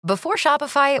Before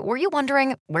Shopify, were you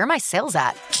wondering, where are my sales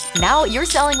at? Now you're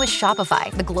selling with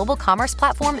Shopify, the global commerce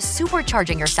platform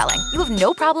supercharging your selling. You have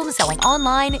no problem selling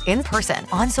online, in person,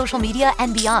 on social media,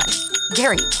 and beyond.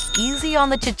 Gary, easy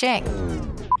on the cha-ching.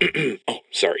 Oh,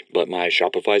 sorry, but my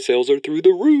Shopify sales are through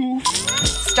the roof.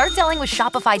 Start selling with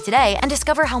Shopify today and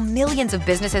discover how millions of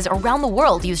businesses around the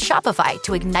world use Shopify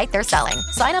to ignite their selling.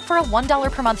 Sign up for a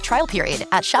 $1 per month trial period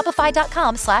at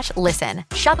shopify.com/listen.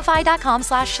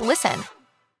 Shopify.com/listen.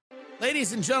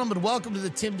 Ladies and gentlemen, welcome to the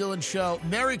Tim Dillon Show.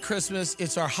 Merry Christmas.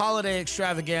 It's our holiday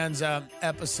extravaganza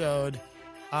episode.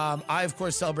 I, of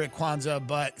course, celebrate Kwanzaa,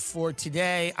 but for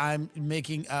today, I'm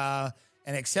making an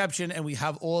exception, and we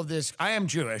have all of this. I am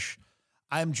Jewish.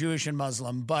 I'm Jewish and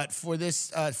Muslim, but for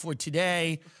this, for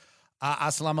today,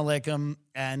 assalamu alaikum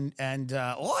and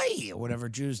oi, whatever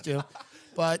Jews do.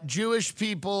 But Jewish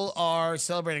people are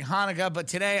celebrating Hanukkah, but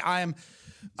today I am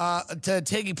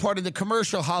taking part in the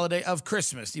commercial holiday of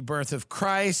Christmas, the birth of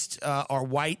Christ, our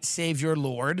white Savior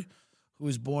Lord, who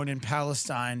was born in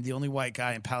Palestine, the only white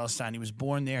guy in Palestine. He was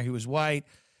born there, he was white,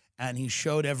 and he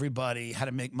showed everybody how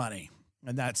to make money.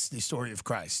 And that's the story of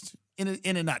Christ in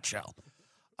a nutshell.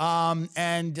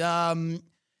 And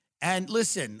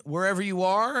listen, wherever you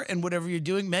are and whatever you're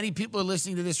doing, many people are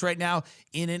listening to this right now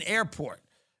in an airport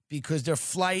because their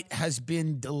flight has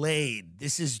been delayed.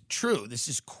 This is true. This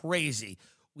is crazy.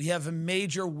 We have a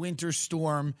major winter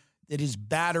storm that is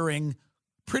battering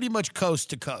pretty much coast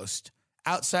to coast.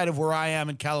 Outside of where I am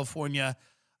in California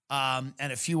and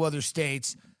a few other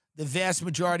states, the vast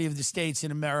majority of the states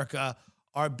in America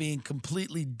are being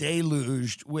completely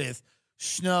deluged with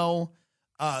snow.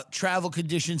 Travel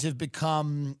conditions have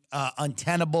become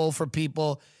untenable for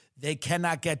people. They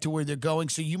cannot get to where they're going.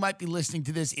 So you might be listening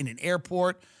to this in an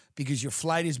airport because your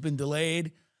flight has been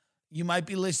delayed. You might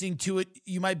be listening to it.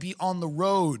 You might be on the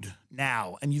road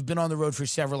now, and you've been on the road for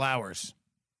several hours.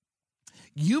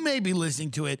 You may be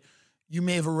listening to it. You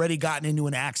may have already gotten into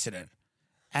an accident,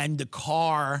 and the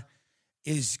car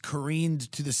is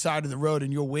careened to the side of the road,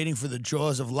 and you're waiting for the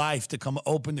jaws of life to come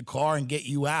open the car and get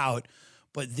you out.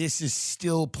 But this is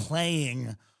still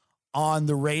playing on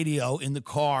the radio in the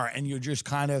car, and you're just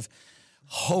kind of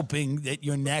hoping that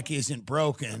your neck isn't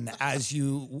broken as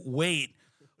you wait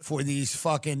for these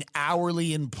fucking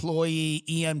hourly employee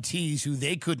EMTs who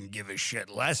they couldn't give a shit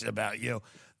less about you.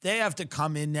 They have to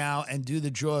come in now and do the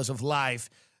jaws of life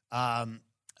and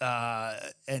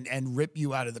rip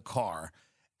you out of the car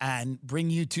and bring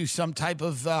you to some type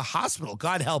of hospital.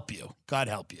 God help you. God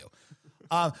help you.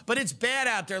 But it's bad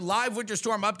out there. Live winter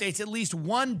storm updates. At least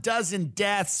 12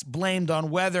 deaths blamed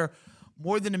on weather.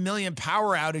 More than 1 million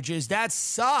power outages. That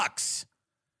sucks.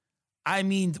 I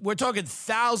mean, we're talking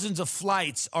thousands of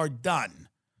flights are done.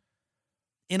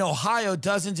 In Ohio,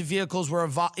 dozens of vehicles were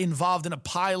involved in a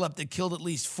pileup that killed at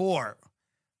least 4.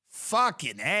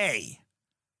 Fucking A.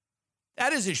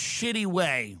 That is a shitty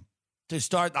way to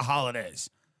start the holidays,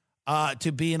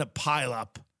 to be in a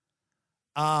pileup.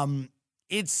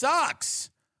 It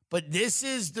sucks, but this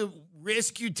is the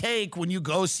risk you take when you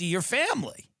go see your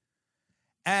family.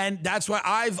 And that's why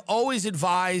I've always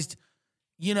advised,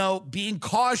 being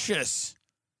cautious.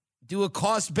 Do a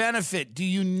cost benefit.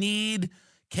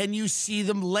 Can you see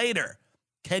them later?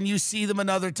 Can you see them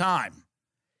another time?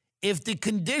 If the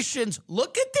conditions,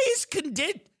 look at these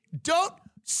conditions, don't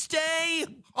stay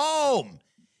home.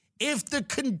 If the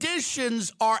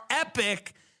conditions are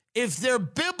epic, if they're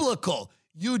biblical,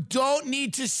 you don't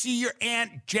need to see your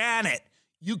Aunt Janet.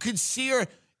 You could see her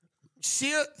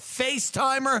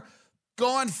FaceTime her, go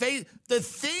on Face. The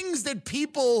things that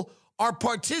people are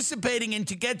participating in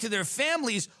to get to their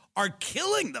families are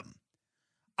killing them.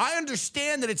 I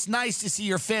understand that it's nice to see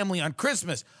your family on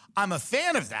Christmas. I'm a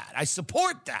fan of that. I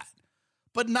support that.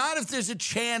 But not if there's a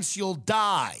chance you'll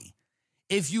die.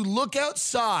 If you look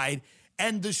outside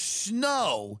and the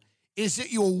snow is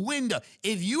at your window,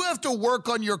 if you have to work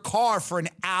on your car for an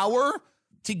hour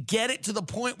to get it to the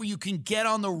point where you can get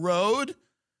on the road,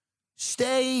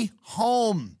 stay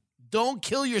home. Don't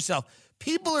kill yourself.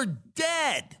 People are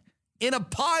dead in a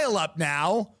pileup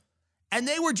now, and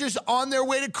they were just on their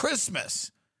way to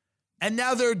Christmas. And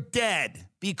now they're dead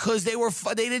because they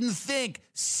didn't think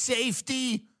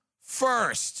safety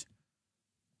first.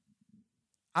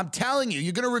 I'm telling you,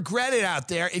 you're going to regret it out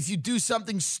there if you do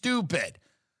something stupid.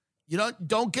 You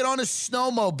don't get on a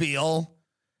snowmobile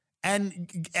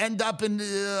and end up in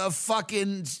a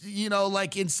fucking,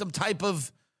 like in some type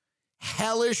of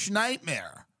hellish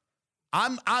nightmare.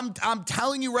 I'm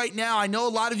telling you right now, I know a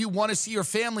lot of you want to see your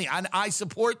family, and I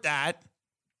support that.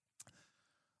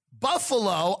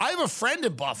 Buffalo, I have a friend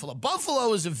in Buffalo.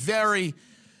 Buffalo is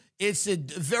It's a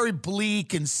very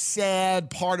bleak and sad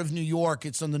part of New York.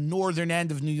 It's on the northern end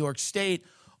of New York State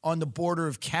on the border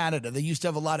of Canada. They used to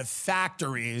have a lot of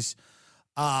factories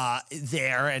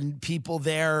there and people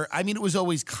there. I mean, it was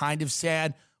always kind of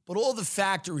sad, but all the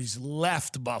factories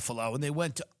left Buffalo and they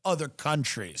went to other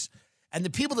countries. And the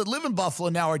people that live in Buffalo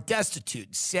now are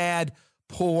destitute, sad,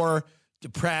 poor,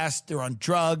 depressed. They're on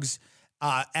drugs.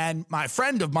 And my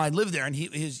friend of mine lived there, and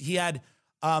he had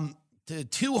the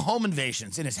 2 home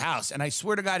invasions in his house. And I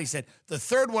swear to God, he said, the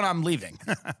third one I'm leaving.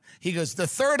 He goes, the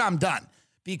third I'm done.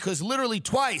 Because literally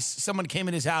twice someone came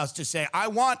in his house to say, I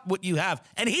want what you have.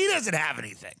 And he doesn't have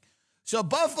anything. So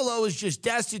Buffalo is just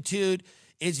destitute.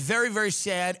 It's very, very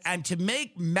sad. And to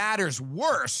make matters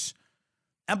worse,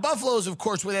 and Buffalo is, of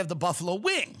course, where they have the Buffalo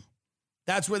Wing.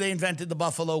 That's where they invented the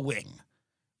Buffalo Wing,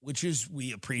 which is,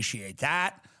 we appreciate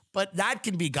that. But that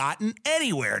can be gotten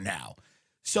anywhere now.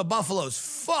 So Buffalo's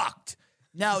fucked.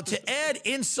 Now, to add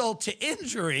insult to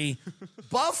injury,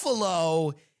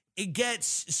 Buffalo, it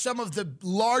gets some of the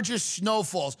largest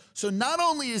snowfalls. So not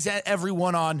only is that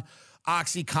everyone on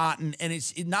OxyContin,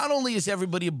 and not only is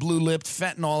everybody a blue-lipped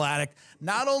fentanyl addict,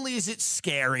 not only is it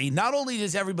scary, not only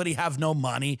does everybody have no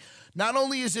money, not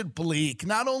only is it bleak,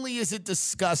 not only is it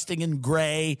disgusting and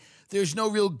gray, there's no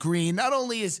real green, not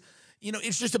only is,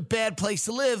 it's just a bad place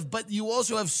to live, but you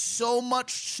also have so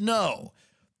much snow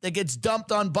that gets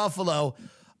dumped on Buffalo.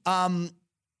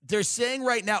 They're saying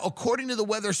right now, according to the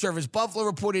Weather Service, Buffalo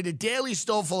reported a daily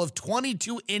snowfall of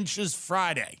 22 inches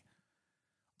Friday,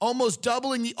 almost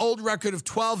doubling the old record of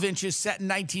 12 inches set in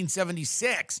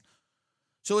 1976.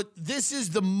 So this is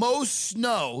the most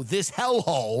snow this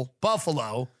hellhole,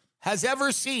 Buffalo, has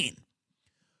ever seen.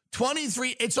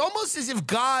 23, it's almost as if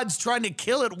God's trying to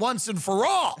kill it once and for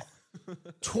all.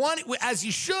 20, as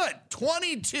he should.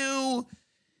 22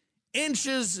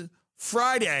 inches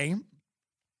Friday,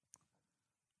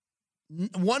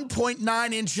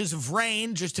 1.9 inches of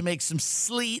rain just to make some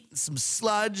sleet, some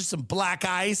sludge, some black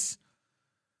ice.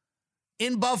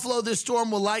 In Buffalo, this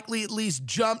storm will likely at least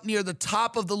jump near the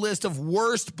top of the list of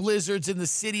worst blizzards in the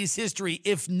city's history,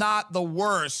 if not the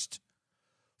worst.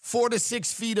 4 to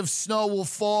 6 feet of snow will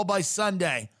fall by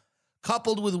Sunday,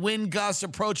 coupled with wind gusts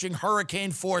approaching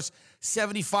hurricane force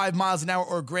 75 miles an hour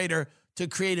or greater to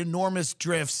create enormous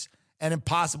drifts and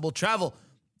impossible travel.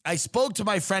 I spoke to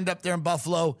my friend up there in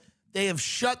Buffalo. They have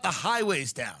shut the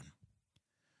highways down.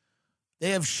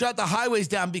 They have shut the highways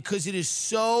down because it is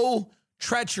so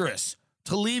treacherous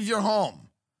to leave your home.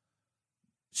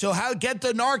 So get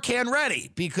the Narcan ready,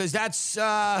 because that's,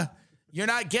 you're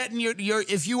not getting your,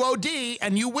 if you OD,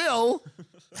 and you will,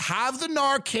 have the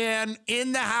Narcan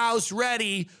in the house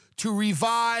ready to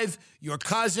revive your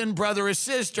cousin, brother, or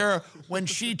sister when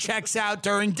she checks out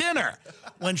during dinner.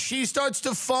 When she starts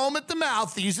to foam at the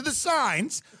mouth, these are the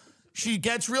signs. She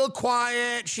gets real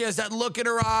quiet. She has that look in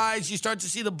her eyes. You start to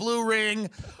see the blue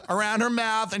ring around her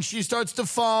mouth, and she starts to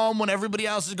foam when everybody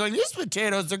else is going, these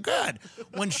potatoes are good.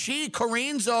 When she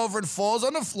careens over and falls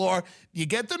on the floor, you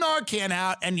get the Narcan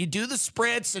out, and you do the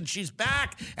spritz, and she's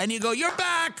back, and you go, you're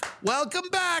back. Welcome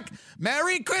back.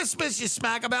 Merry Christmas. You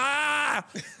smack about,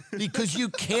 because you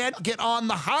can't get on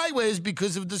the highways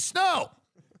because of the snow.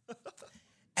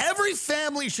 Every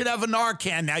family should have a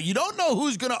Narcan now. You don't know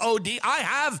who's going to OD. I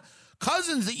have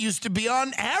cousins that used to be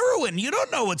on heroin. You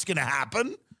don't know what's going to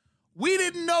happen. We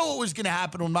didn't know what was going to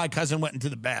happen when my cousin went into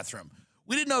the bathroom.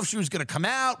 We didn't know if she was going to come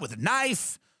out with a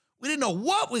knife. We didn't know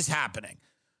what was happening.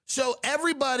 So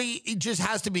everybody just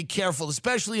has to be careful,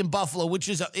 especially in Buffalo, which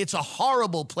is it's a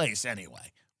horrible place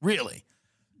anyway, really.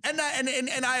 And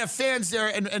I have fans there,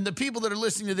 and the people that are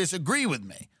listening to this agree with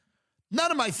me. None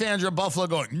of my fans are in Buffalo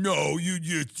going, no,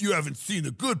 you haven't seen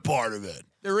the good part of it.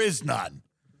 There is none.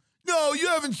 No, you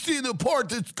haven't seen the part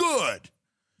that's good.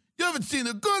 You haven't seen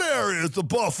the good areas of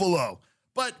Buffalo.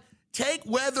 But take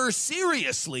weather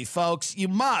seriously, folks. You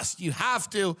must. You have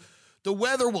to. The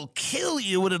weather will kill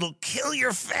you, and it'll kill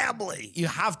your family. You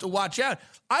have to watch out.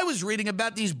 I was reading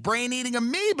about these brain-eating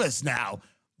amoebas now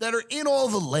that are in all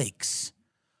the lakes.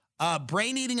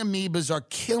 Brain-eating amoebas are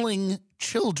killing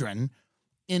children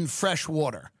in fresh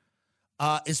water,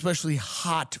 especially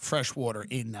hot fresh water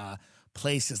in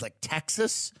places like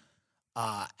Texas,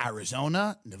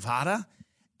 Arizona, Nevada.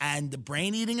 And the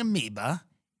brain-eating amoeba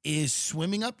is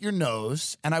swimming up your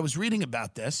nose. And I was reading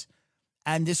about this,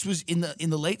 and this was in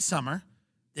the late summer.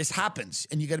 This happens,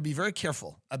 and you got to be very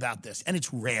careful about this. And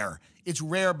it's rare. It's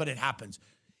rare, but it happens.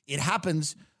 It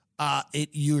happens.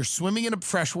 You're swimming in a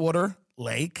freshwater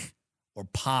lake or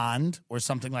pond or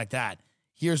something like that.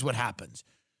 Here's what happens.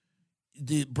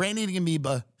 The brain-eating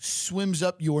amoeba swims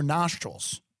up your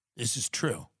nostrils. This is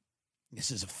true.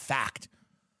 This is a fact.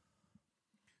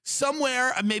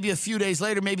 somewhere, maybe a few days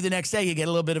later, maybe the next day, you get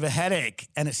a little bit of a headache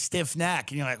and a stiff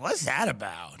neck. And you're like, what's that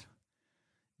about?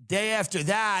 Day after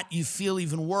that, you feel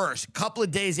even worse. A couple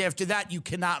of days after that, you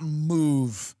cannot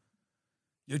move.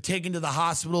 You're taken to the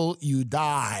hospital, you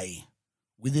die.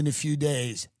 Within a few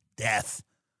days, death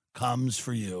comes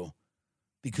for you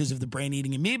because of the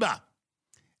brain-eating amoeba.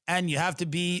 And you have to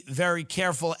be very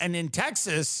careful. And in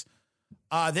Texas,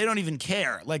 they don't even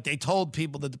care. Like, they told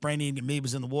people that the brain-eating amoeba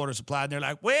is in the water supply, and they're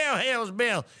like, well, hell's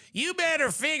Bill, you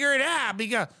better figure it out,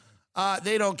 because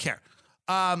they don't care.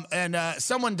 And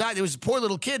someone died. There was a poor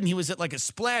little kid, and he was at, like, a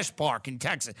splash park in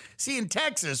Texas. See, in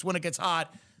Texas, when it gets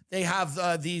hot, they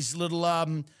have these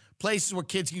little places where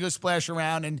kids can go splash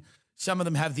around, and some of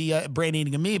them have the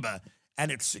brain-eating amoeba,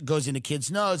 and it goes into kids'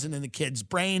 nose, and then the kid's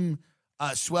brain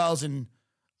swells and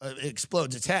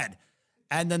explodes its head.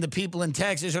 And then the people in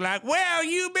Texas are like, well,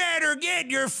 you better get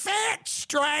your facts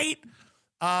straight.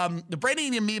 The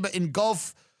brain-eating amoeba in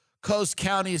Gulf Coast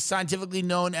County is scientifically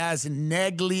known as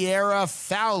Naegleria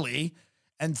fowli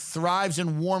and thrives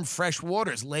in warm, fresh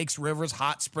waters, lakes, rivers,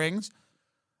 hot springs.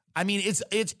 I mean,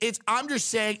 I'm just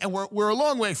saying, and we're a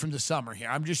long way from the summer here.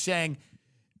 I'm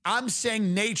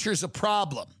saying nature's a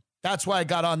problem. That's why I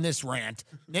got on this rant.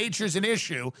 Nature's an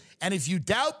issue. And if you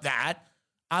doubt that,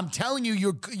 I'm telling you,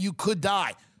 you could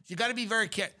die. You got to be very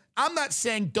careful. I'm not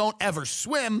saying don't ever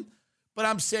swim, but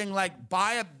I'm saying, like,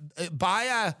 buy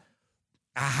a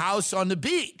house on the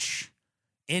beach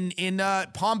in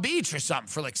Palm Beach or something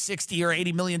for like $60 or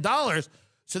 $80 million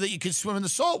so that you can swim in the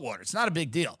salt water. It's not a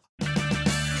big deal.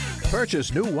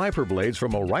 Purchase new wiper blades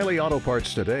from O'Reilly Auto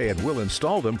Parts today and we'll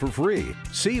install them for free.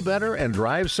 See better and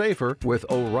drive safer with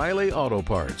O'Reilly Auto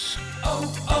Parts.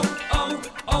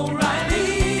 O'Reilly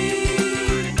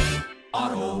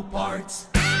Auto Parts.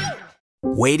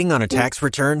 Waiting on a tax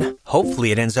return?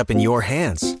 Hopefully it ends up in your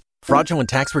hands. Fraudulent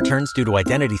tax returns due to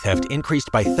identity theft increased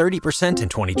by 30% in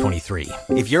 2023.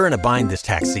 If you're in a bind this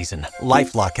tax season,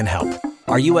 LifeLock can help.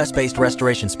 Our U.S.-based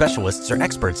restoration specialists are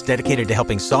experts dedicated to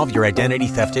helping solve your identity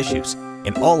theft issues.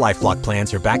 And all LifeLock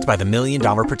plans are backed by the $1 Million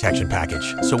Protection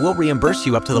Package. So we'll reimburse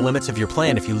you up to the limits of your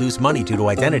plan if you lose money due to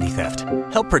identity theft.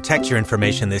 Help protect your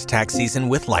information this tax season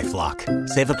with LifeLock.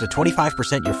 Save up to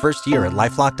 25% your first year at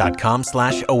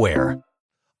LifeLock.com/aware.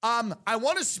 I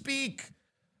want to speak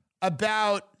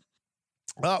about,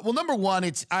 well, number one,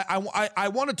 I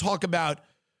want to talk about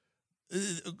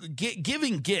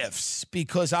giving gifts,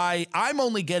 because I'm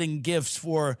only getting gifts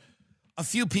for a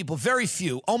few people, very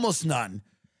few, almost none.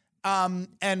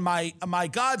 And my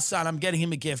godson, I'm getting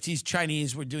him a gift. He's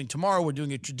Chinese. We're doing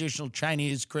a traditional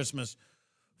Chinese Christmas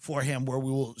for him, where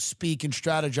we will speak and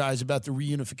strategize about the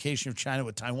reunification of China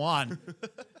with Taiwan.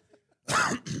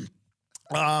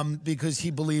 Because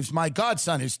he believes, my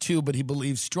godson is too, but he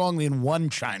believes strongly in one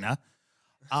China.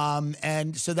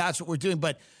 And so that's what we're doing.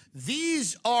 But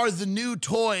these are the new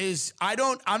toys.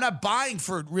 I'm not buying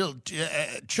for real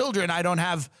children. I don't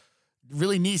have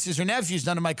really nieces or nephews.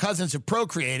 None of my cousins have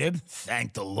procreated.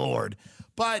 Thank the Lord.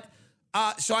 But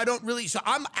so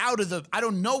I'm out of I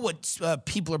don't know what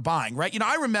people are buying, right? You know,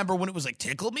 I remember when it was like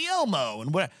Tickle Me Elmo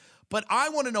and what, but I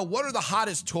want to know, what are the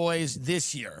hottest toys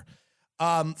this year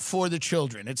for the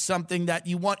children? It's something that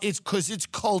you want. It's because it's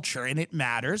culture and it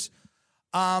matters.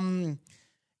 And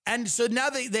so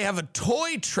now they have a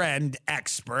toy trend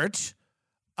expert,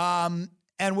 and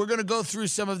we're going to go through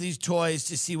some of these toys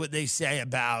to see what they say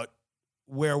about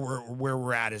where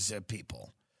we're at as a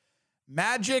people.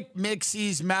 Magic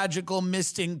Mixie's Magical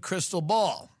Misting Crystal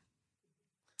Ball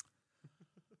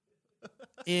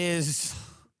is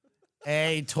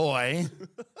a toy.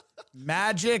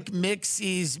 Magic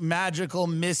Mixie's Magical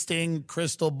Misting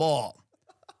Crystal Ball.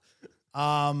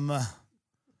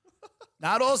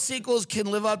 Not all sequels can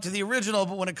live up to the original,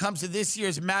 but when it comes to this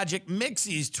year's Magic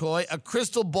Mixie's toy, a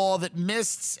crystal ball that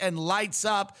mists and lights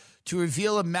up to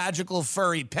reveal a magical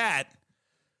furry pet,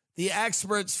 the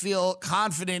experts feel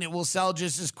confident it will sell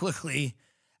just as quickly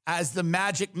as the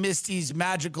Magic Mistie's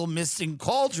Magical Misting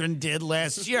Cauldron did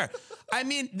last year. I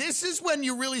mean, this is when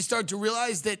you really start to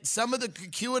realize that some of the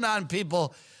QAnon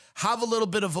people have a little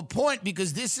bit of a point,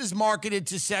 because this is marketed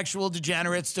to sexual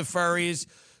degenerates, to furries,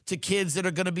 to kids that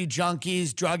are going to be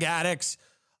junkies, drug addicts.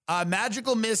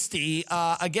 Magical Misty,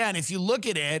 again, if you look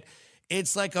at it,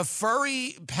 it's like a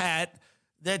furry pet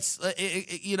that's,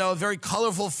 a very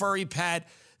colorful furry pet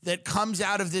that comes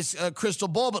out of this crystal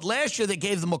ball. But last year they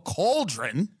gave them a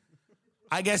cauldron,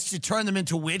 I guess, to turn them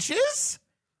into witches.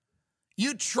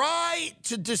 You try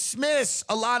to dismiss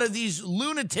a lot of these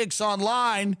lunatics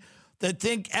online that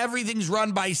think everything's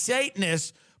run by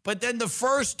Satanists, but then the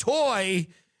first toy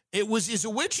is a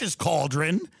witch's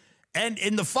cauldron, and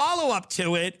in the follow-up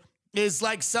to it, is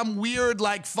like some weird,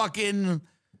 like fucking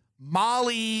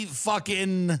Molly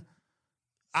fucking,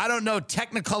 I don't know,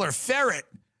 Technicolor ferret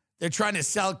they're trying to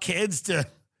sell kids to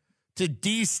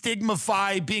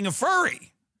destigmify being a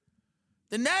furry.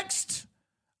 The next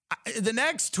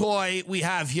toy we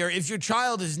have here, if your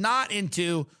child is not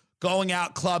into going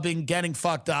out clubbing, getting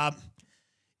fucked up,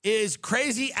 is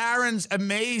Crazy Aaron's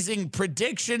amazing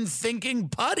prediction thinking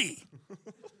putty.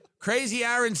 Crazy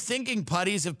Aaron's thinking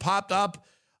putties have popped up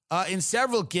in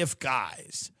several gift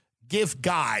guides.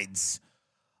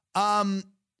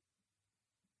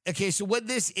 Okay, so what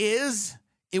this is,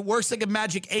 it works like a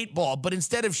magic 8-ball, but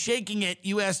instead of shaking it,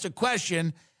 you ask a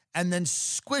question and then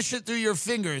squish it through your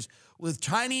fingers with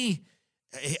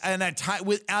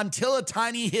until a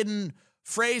tiny hidden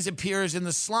phrase appears in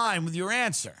the slime with your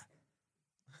answer.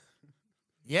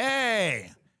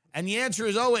 Yay. And the answer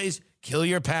is always, kill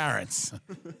your parents.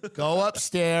 Go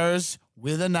upstairs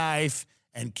with a knife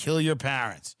and kill your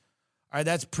parents. All right,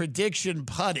 that's prediction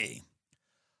putty.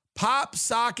 Pop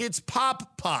sockets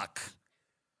pop puck.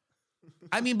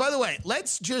 I mean, by the way,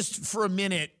 let's just for a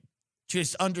minute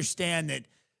just understand that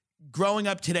growing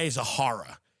up today is a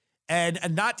horror. And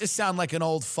not to sound like an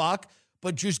old fuck,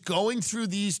 but just going through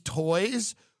these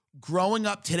toys, growing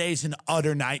up today is an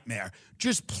utter nightmare.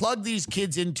 Just plug these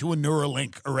kids into a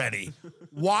Neuralink already.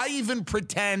 Why even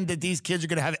pretend that these kids are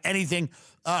going to have anything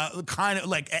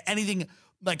anything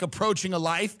like approaching a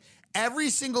life? Every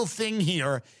single thing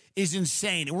here is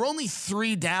insane. We're only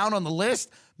 3 down on the list.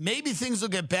 Maybe things will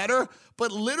get better,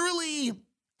 but literally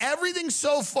everything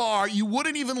so far, you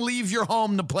wouldn't even leave your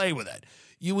home to play with it.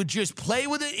 You would just play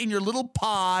with it in your little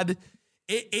pod.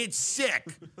 It's sick.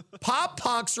 Pop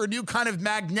pucks are a new kind of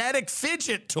magnetic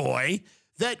fidget toy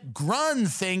that Grun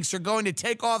thinks are going to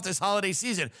take off this holiday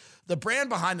season. The brand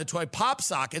behind the toy, Pop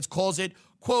Sockets, calls it,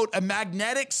 quote, a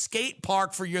magnetic skate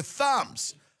park for your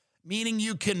thumbs, meaning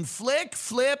you can flick,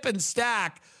 flip, and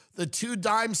stack the 2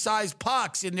 dime-sized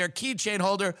pucks in their keychain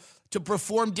holder to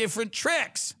perform different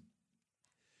tricks.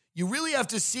 You really have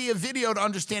to see a video to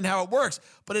understand how it works,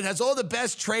 but it has all the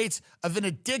best traits of an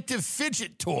addictive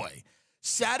fidget toy.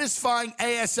 Satisfying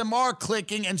ASMR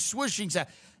clicking and swishing sound.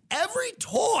 Every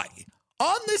toy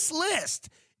on this list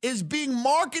is being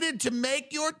marketed to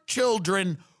make your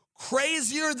children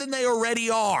crazier than they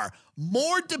already are,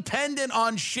 more dependent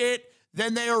on shit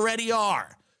than they already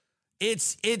are.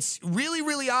 It's really,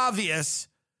 really obvious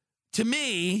to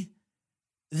me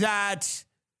that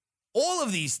all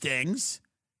of these things,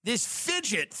 this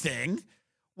fidget thing,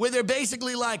 where they're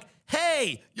basically like,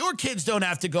 hey, your kids don't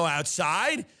have to go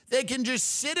outside. They can just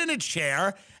sit in a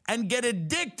chair and get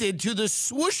addicted to the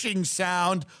swooshing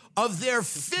sound of their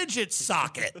fidget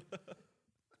socket.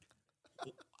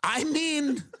 I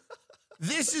mean,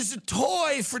 this is a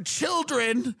toy for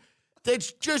children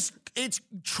that's just, it's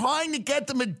trying to get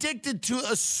them addicted to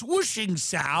a swooshing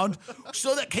sound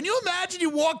so that, can you imagine you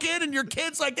walk in and your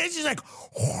kid's like this? He's like,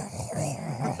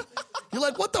 you're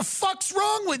like, what the fuck's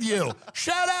wrong with you?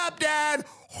 Shut up, Dad.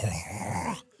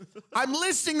 I'm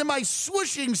listening to my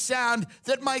swooshing sound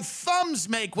that my thumbs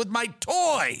make with my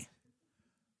toy.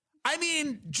 I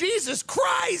mean, Jesus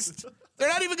Christ. They're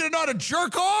not even going to know how to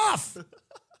jerk off.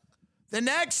 The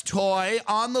next toy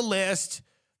on the list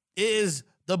is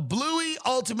the Bluey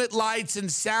Ultimate Lights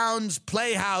and Sounds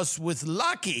Playhouse with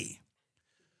Lucky.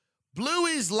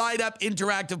 Bluey's light-up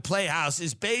interactive playhouse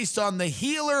is based on the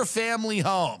Healer family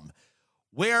home,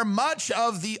 where much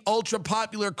of the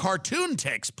ultra-popular cartoon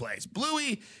takes place.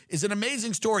 Bluey is an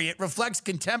amazing story. It reflects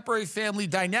contemporary family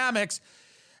dynamics,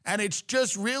 and it's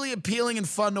just really appealing and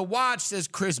fun to watch, says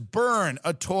Chris Byrne,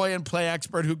 a toy and play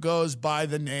expert who goes by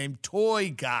the name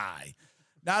Toy Guy.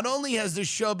 Not only has this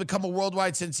show become a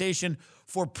worldwide sensation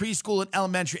for preschool and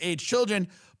elementary age children,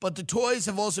 but the toys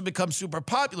have also become super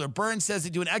popular. Byrne says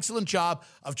they do an excellent job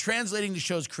of translating the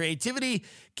show's creativity,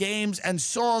 games, and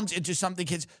songs into something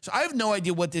kids. So I have no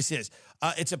idea what this is.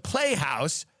 It's a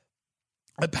playhouse.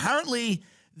 Apparently,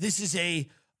 this is a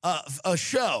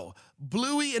show.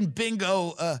 Bluey and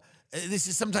Bingo. This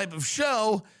is some type of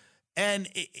show, and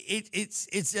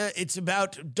it's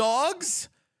about dogs.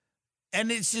 And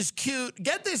it's just cute.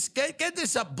 Get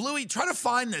this up, Bluey. Try to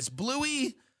find this.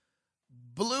 Bluey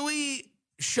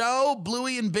show,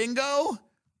 Bluey and Bingo.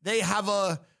 They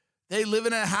live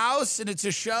in a house and it's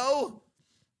a show.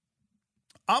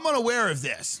 I'm unaware of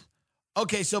this.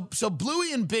 Okay, so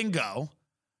Bluey and Bingo.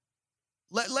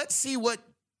 Let's see what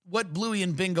Bluey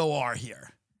and Bingo are here.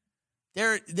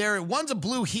 They're one's a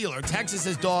blue healer. Texas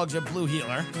says dogs are blue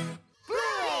healer.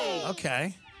 Bluey!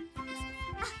 Okay.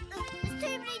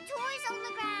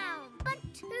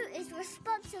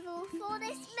 Responsible for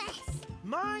this mess.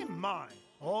 My.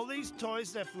 All these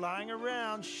toys they're flying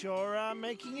around sure are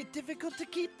making it difficult to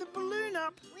keep the balloon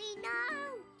up. We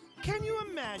know. Can you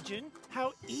imagine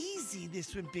how easy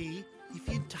this would be if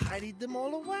you tidied them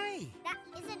all away? That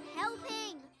isn't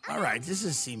helping. All right,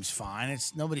 seems fine.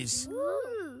 It's nobody's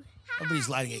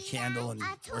lighting a candle and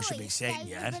worshiping Satan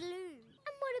yet. And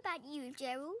what about you,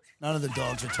 Gerald? None of the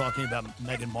dogs are talking about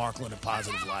Meghan Markle in a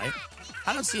positive light.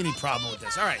 I don't see any problem with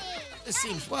this. All right, this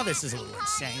is a little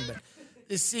insane, but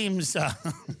this seems a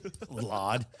little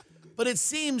odd. But it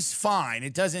seems fine.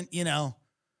 It doesn't,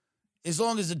 as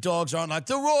long as the dogs aren't like,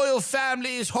 the royal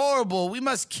family is horrible. We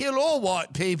must kill all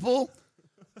white people.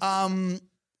 The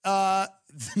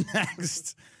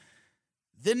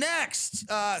next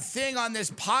thing on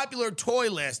this popular toy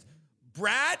list,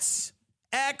 Bratz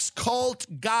X Cult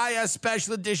Gaia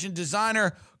Special Edition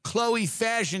Designer Chloe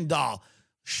Fashion Doll.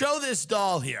 Show this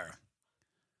doll here.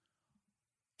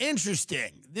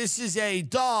 Interesting. This is a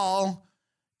doll.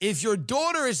 If your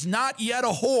daughter is not yet a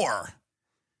whore,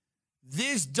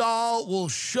 this doll will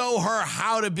show her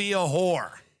how to be a whore.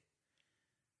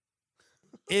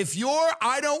 If your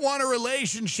I don't want a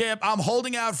relationship, I'm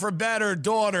holding out for better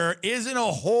daughter isn't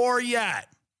a whore yet,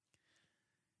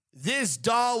 this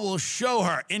doll will show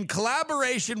her. In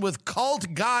collaboration with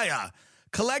Cult Gaia,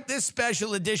 collect this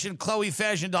special edition Chloe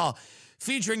Fashion Doll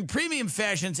featuring premium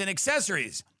fashions and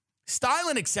accessories. Style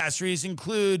and accessories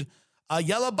include a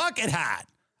yellow bucket hat,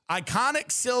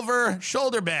 iconic silver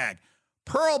shoulder bag,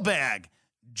 pearl bag,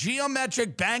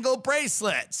 geometric bangle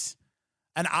bracelets,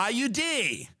 an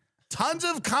IUD, tons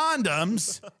of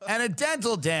condoms, and a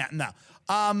dental dam.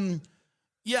 No.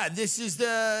 This is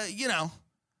this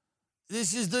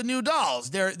is the new dolls.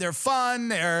 They're fun.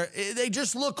 They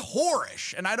just look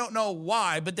whorish, and I don't know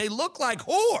why, but they look like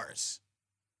whores.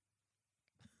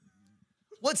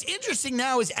 What's interesting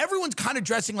now is everyone's kind of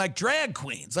dressing like drag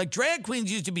queens. Like drag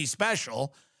queens used to be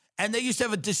special, and they used to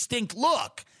have a distinct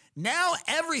look. Now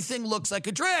everything looks like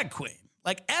a drag queen.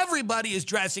 Like everybody is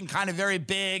dressing kind of very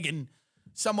big and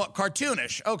somewhat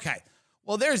cartoonish. Okay,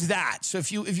 well there's that. So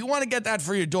if you want to get that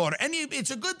for your daughter, and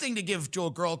it's a good thing to give to a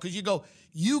girl because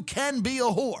you can be a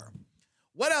whore.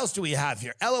 What else do we have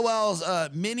here? LOL's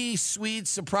mini sweet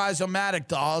surprise-o-matic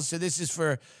dolls. So this is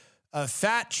for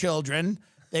fat children.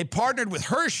 They partnered with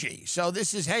Hershey. So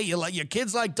this is, hey, your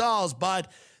kids like dolls, but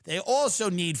they also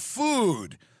need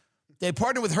food. They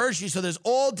partnered with Hershey, so there's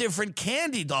all different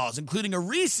candy dolls, including a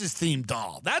Reese's themed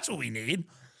doll. That's what we need.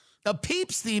 A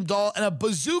Peeps themed doll and a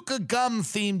Bazooka Gum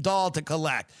themed doll to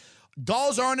collect.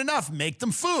 Dolls aren't enough. Make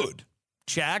them food.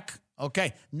 Check.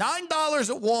 Okay. $9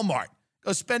 at Walmart.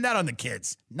 Go spend that on the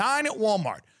kids. $9 at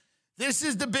Walmart. This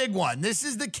is the big one. This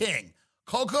is the king.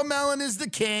 Coco Melon is the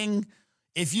king.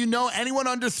 If you know anyone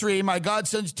under 3, my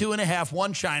godson's 2.5,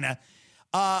 one China.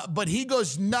 But he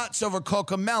goes nuts over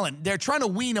Coco Melon. They're trying to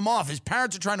wean him off. His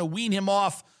parents are trying to wean him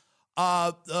off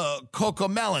Coco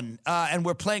Melon. And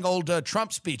we're playing old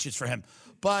Trump speeches for him.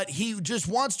 But he just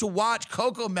wants to watch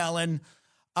Coco Melon.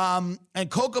 And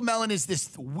Coco Melon is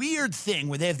this weird thing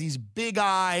where they have these big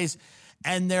eyes.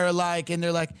 And they're like,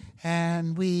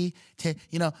 and we,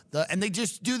 and they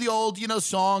just do the old,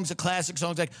 songs, the classic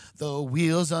songs like the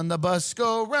wheels on the bus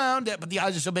go round, but the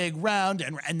eyes are so big, round,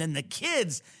 and then the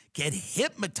kids get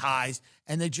hypnotized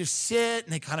and they just sit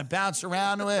and they kind of bounce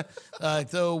around with like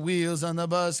the wheels on the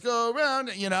bus go round,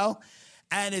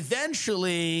 And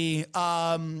eventually,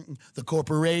 the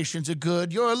corporations are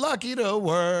good. You're lucky to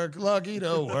work, lucky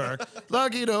to work,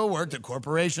 lucky to work. The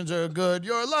corporations are good.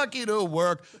 You're lucky to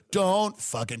work. Don't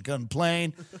fucking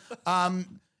complain.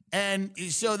 And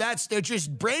so they're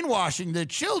just brainwashing the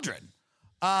children.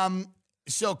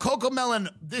 So Coco Melon,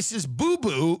 this is Boo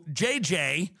Boo,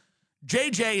 JJ.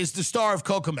 JJ is the star of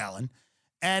Coco Melon.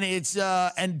 And it's,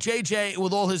 and JJ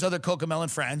with all his other Coco Melon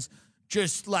friends,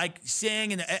 just like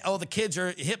sing, and all the kids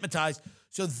are hypnotized.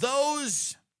 So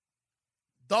those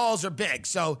dolls are big.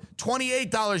 So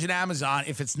 $28 at Amazon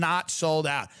if it's not sold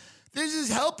out. This is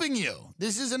helping you.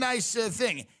 This is a nice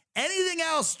thing. Anything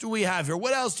else do we have here?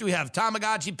 What else do we have?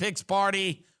 Tamagotchi Picks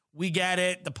Party. We get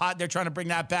it. They're trying to bring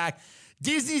that back.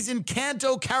 Disney's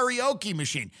Encanto karaoke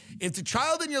machine. If the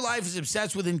child in your life is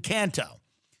obsessed with Encanto,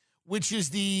 which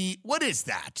is what is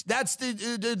that? That's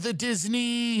the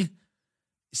Disney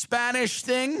Spanish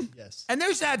thing? Yes. And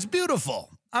that's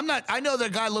beautiful. I know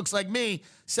that guy looks like me,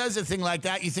 says a thing like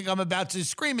that. You think I'm about to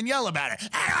scream and yell about it.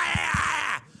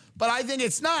 But I think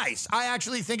it's nice. I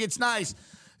actually think it's nice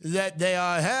that they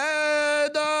are, hey,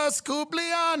 dos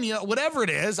cumpleaños, whatever it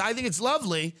is. I think it's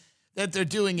lovely that they're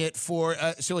doing it for,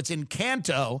 so it's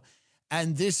Encanto.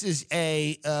 And this is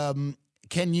this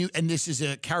is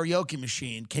a karaoke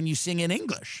machine. Can you sing in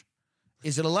English?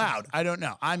 Is it allowed? I don't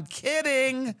know. I'm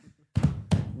kidding.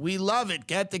 We love it.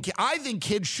 I think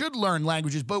kids should learn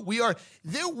languages, but we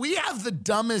have the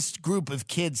dumbest group of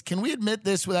kids. Can we admit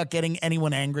this without getting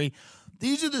anyone angry?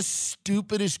 These are the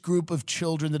stupidest group of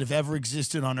children that have ever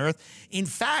existed on earth. In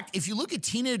fact, if you look at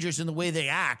teenagers and the way they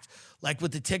act, like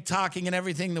with the TikToking and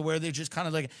everything, the where they're just kind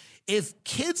of like, if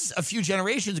kids a few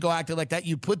generations ago acted like that,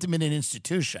 you'd put them in an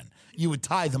institution. You would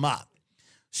tie them up.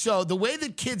 So the way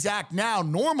that kids act now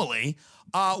normally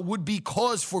would be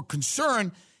cause for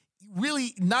concern.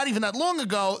 Really, not even that long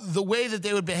ago, the way that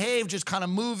they would behave, just kind of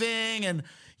moving and,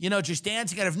 just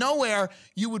dancing out of nowhere,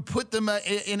 you would put them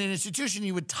in an institution,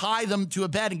 you would tie them to a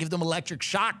bed and give them electric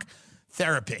shock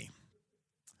therapy.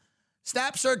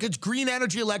 Snap Circuit's Green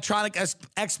Energy Electronic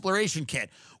Exploration Kit.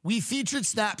 We featured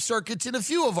Snap Circuits in a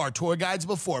few of our tour guides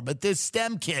before, but this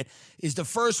STEM kit is the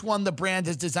first one the brand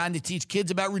has designed to teach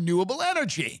kids about renewable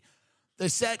energy. The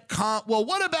set,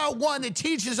 what about one that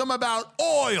teaches them about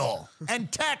oil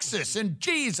and Texas and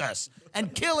Jesus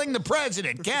and killing the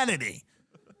president, Kennedy?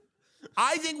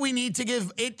 I think we need to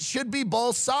it should be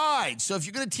both sides. So if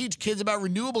you're going to teach kids about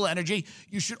renewable energy,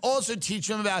 you should also teach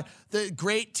them about the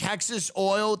great Texas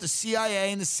oil, the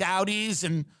CIA and the Saudis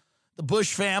and the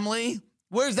Bush family.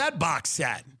 Where's that box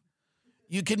set?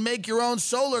 You can make your own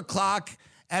solar clock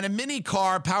and a mini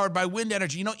car powered by wind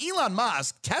energy. Elon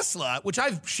Musk, Tesla, which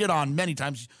I've shit on many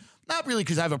times, not really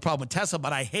because I have a problem with Tesla,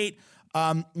 but I hate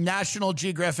National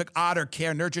Geographic Otter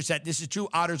Care Nurture Set. This is true.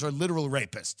 Otters are literal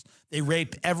rapists. They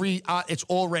rape it's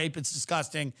all rape. It's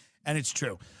disgusting, and it's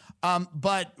true.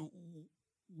 But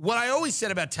what I always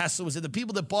said about Tesla was that the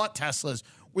people that bought Teslas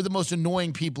were the most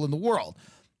annoying people in the world.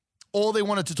 All they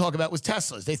wanted to talk about was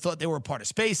Teslas. They thought they were a part of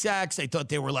SpaceX. They thought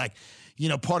they were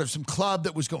part of some club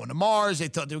that was going to Mars. They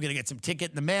thought they were going to get some ticket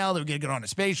in the mail. They were going to get on a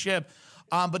spaceship.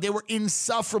 But they were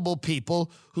insufferable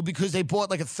people who, because they bought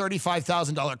like a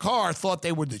 $35,000 car, thought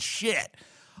they were the shit.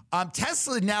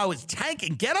 Tesla now is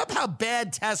tanking. Get up how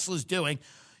bad Tesla's doing.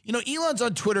 Elon's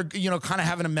on Twitter, kind of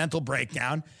having a mental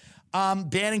breakdown,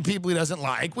 banning people he doesn't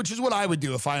like, which is what I would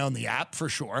do if I owned the app for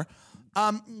sure.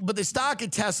 But the stock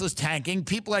at Tesla's tanking.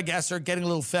 People, I guess, are getting a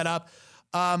little fed up.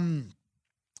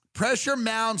 Pressure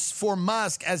mounts for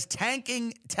Musk as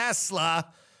tanking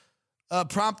Tesla,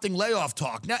 prompting layoff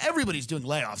talk. Now, everybody's doing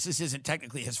layoffs. This isn't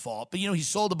technically his fault, but, he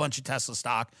sold a bunch of Tesla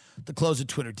stock to close a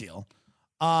Twitter deal.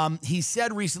 He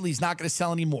said recently he's not going to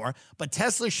sell anymore, but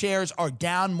Tesla shares are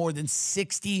down more than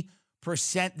 60%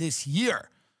 this year.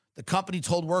 The company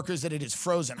told workers that it has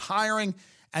frozen hiring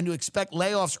and to expect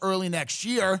layoffs early next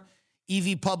year,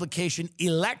 EV publication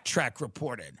Electrek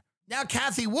reported. Now,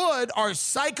 Kathy Wood, our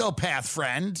psychopath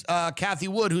friend, Kathy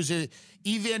Wood, who's an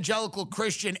evangelical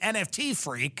Christian NFT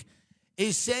freak,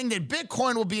 is saying that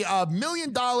Bitcoin will be $1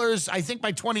 million, I think,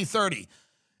 by 2030.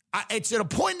 It's at a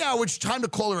point now where it's time to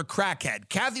call her a crackhead.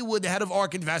 Kathy Wood, the head of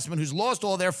ARK Investment, who's lost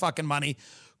all their fucking money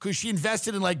because she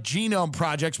invested in genome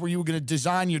projects where you were going to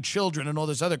design your children and all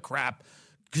this other crap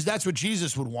because that's what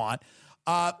Jesus would want.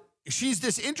 She's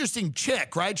this interesting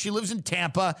chick, right? She lives in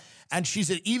Tampa, and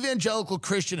she's an evangelical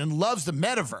Christian and loves the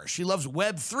metaverse. She loves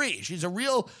Web3. She's a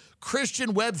real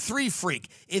Christian Web3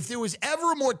 freak. If there was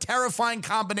ever a more terrifying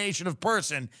combination of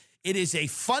person, it is a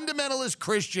fundamentalist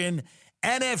Christian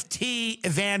NFT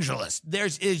evangelist. There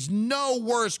is no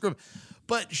worse group.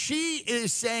 But she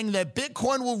is saying that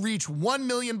Bitcoin will reach 1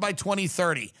 million by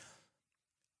 2030.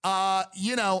 And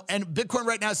Bitcoin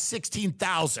right now is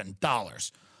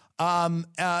 $16,000.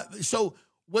 So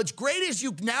what's great is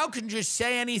you now can just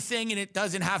say anything and it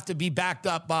doesn't have to be backed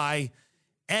up by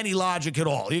any logic at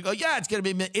all. You go, yeah,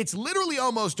 it's literally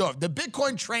almost over. The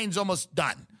Bitcoin train's almost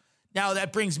done. Now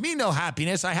that brings me no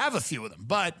happiness. I have a few of them,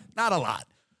 but not a lot.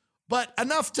 But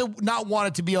enough to not want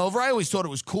it to be over. I always thought it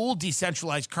was cool,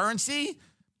 decentralized currency.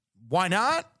 Why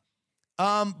not?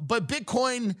 But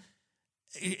Bitcoin,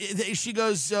 she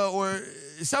goes, or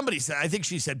somebody said, I think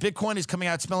she said, Bitcoin is coming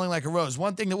out smelling like a rose.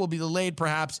 One thing that will be delayed,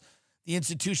 perhaps, the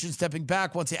institution stepping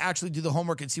back once they actually do the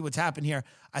homework and see what's happened here.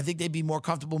 I think they'd be more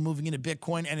comfortable moving into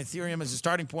Bitcoin and Ethereum as a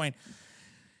starting point.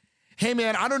 Hey,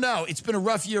 man, I don't know. It's been a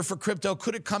rough year for crypto.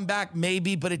 Could it come back?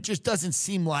 Maybe, but it just doesn't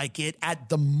seem like it at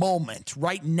the moment.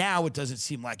 Right now, it doesn't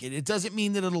seem like it. It doesn't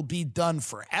mean that it'll be done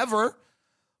forever,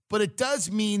 but it does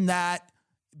mean that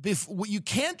you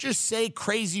can't just say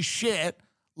crazy shit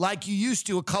like you used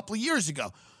to a couple of years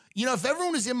ago. If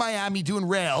everyone was in Miami doing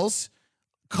rails,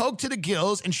 coke to the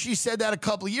gills, and she said that a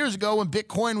couple of years ago when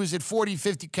Bitcoin was at 40,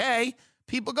 50K,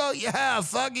 people go, yeah,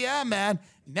 fuck yeah, man.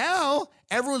 Now,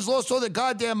 everyone's lost all their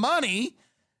goddamn money.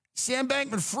 Sam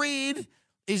Bankman-Fried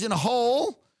is in a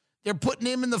hole. They're putting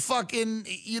him in the fucking,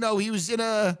 he's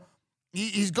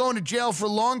going to jail for a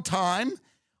long time.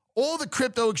 All the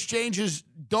crypto exchanges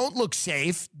don't look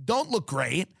safe, don't look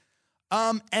great.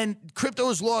 And crypto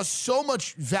has lost so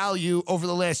much value over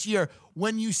the last year.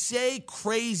 When you say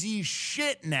crazy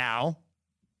shit now,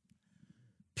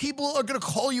 people are going to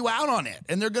call you out on it.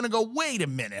 And they're going to go, wait a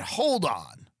minute, hold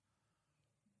on.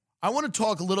 I want to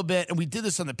talk a little bit, and we did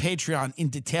this on the Patreon in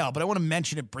detail, but I want to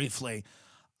mention it briefly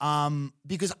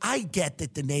because I get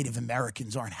that the Native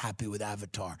Americans aren't happy with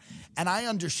Avatar, and I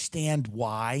understand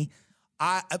why.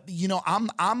 I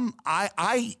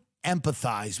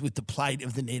empathize with the plight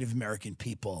of the Native American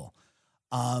people.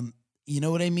 You know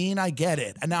what I mean? I get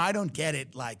it. And now I don't get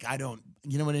it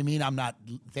you know what I mean? I'm not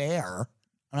there.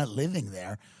 I'm not living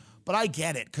there. But I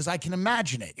get it because I can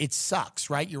imagine it. It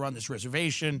sucks, right? You're on this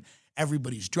reservation.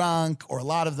 Everybody's drunk, or a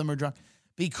lot of them are drunk,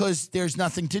 because there's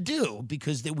nothing to do,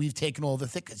 because we've taken all the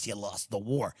thickets. You lost the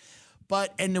war.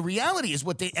 And the reality is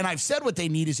and I've said what they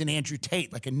need is an Andrew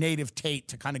Tate, like a native Tate,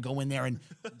 to kind of go in there and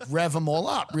rev them all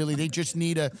up. Really, they just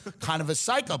need a kind of a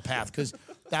psychopath, because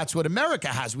that's what America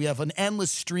has. We have an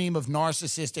endless stream of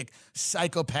narcissistic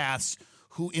psychopaths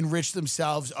who enrich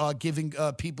themselves, giving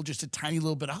people just a tiny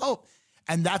little bit of hope.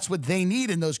 And that's what they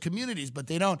need in those communities, but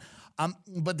they don't.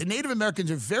 But the Native Americans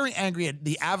are very angry at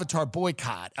the Avatar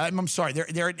boycott. I'm sorry,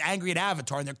 they're angry at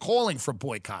Avatar, and they're calling for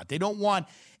boycott. They don't want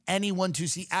anyone to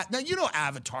see. Now,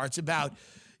 Avatar, it's about,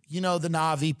 the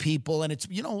Na'vi people, and it's,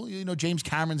 James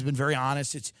Cameron's been very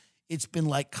honest. It's been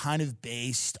like kind of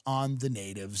based on the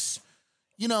natives,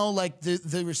 like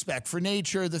the respect for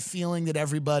nature, the feeling that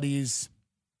everybody's,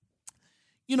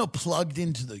 plugged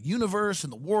into the universe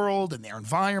and the world and their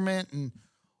environment and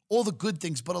all the good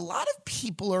things. But a lot of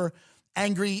people are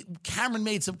angry. Cameron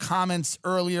made some comments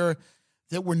earlier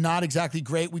that were not exactly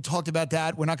great. We talked about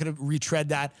that. We're not going to retread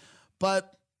that.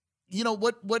 But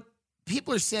what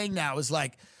people are saying now is,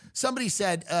 like, somebody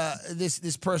said,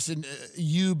 this person,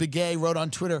 Hugh Begay, wrote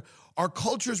on Twitter, our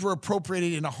cultures were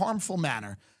appropriated in a harmful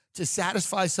manner to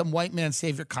satisfy some white man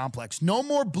savior complex. No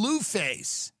more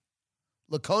blueface.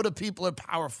 Lakota people are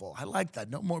powerful. I like that.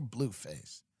 No more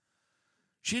blueface.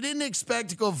 She didn't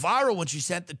expect to go viral when she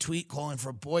sent the tweet calling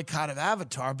for a boycott of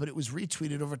Avatar, but it was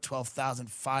retweeted over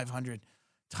 12,500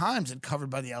 times and covered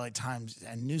by the LA Times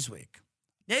and Newsweek.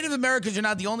 Native Americans are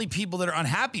not the only people that are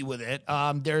unhappy with it.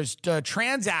 There's a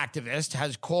trans activist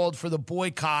has called for the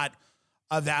boycott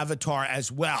of Avatar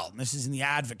as well. And this is in The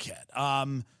Advocate.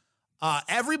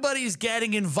 Everybody's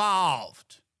getting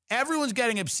involved. Everyone's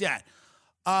getting upset.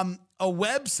 A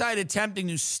website attempting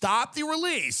to stop the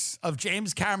release of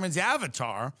James Cameron's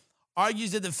Avatar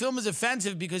argues that the film is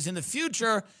offensive because in the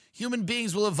future, human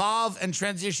beings will evolve and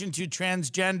transition to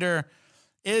transgenderism.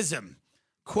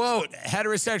 Quote,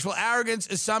 heterosexual arrogance,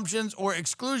 assumptions, or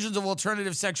exclusions of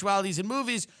alternative sexualities in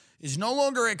movies is no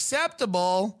longer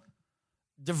acceptable.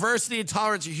 Diversity and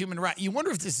tolerance are human rights. You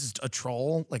wonder if this is a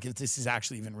troll, like if this is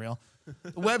actually even real.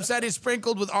 The website is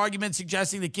sprinkled with arguments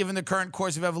suggesting that given the current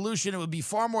course of evolution, it would be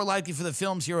far more likely for the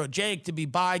film's hero Jake to be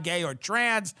bi, gay, or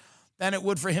trans than it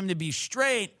would for him to be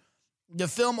straight. The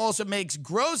film also makes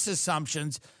gross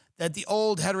assumptions that the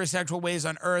old heterosexual ways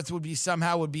on Earth would be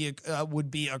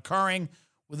occurring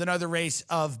with another race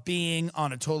of being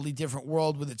on a totally different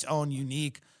world with its own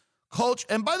unique culture.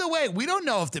 And by the way, we don't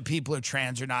know if the people are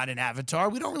trans or not in Avatar.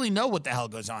 We don't really know what the hell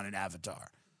goes on in Avatar.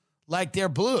 Like, they're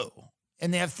blue.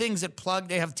 And they have things that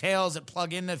they have tails that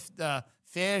plug into the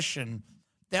fish, and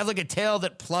they have like a tail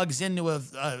that plugs into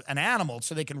an animal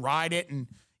so they can ride it and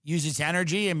use its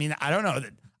energy. I mean, I don't know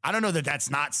that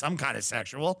that's not some kind of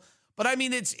sexual, but I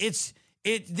mean, this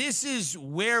is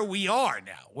where we are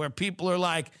now, where people are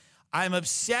like, I'm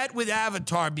upset with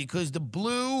Avatar because the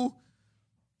blue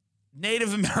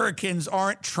Native Americans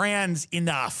aren't trans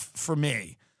enough for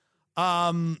me.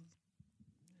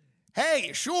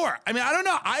 Hey, sure. I mean, I don't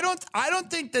know.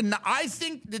 I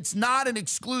think it's not an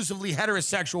exclusively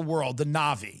heterosexual world, the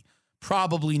Na'vi.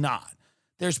 Probably not.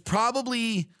 There's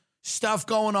probably stuff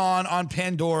going on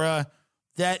Pandora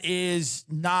that is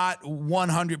not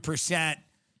 100%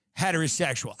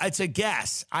 heterosexual. It's a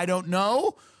guess. I don't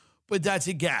know, but that's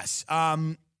a guess.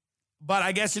 But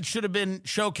I guess it should have been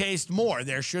showcased more.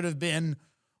 There should have been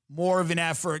more of an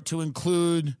effort to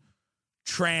include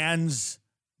trans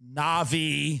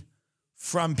Na'vi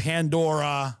from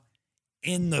Pandora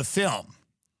in the film.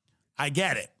 I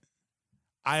get it.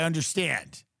 I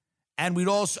understand. And we'd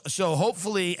also, so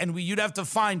hopefully, you'd have to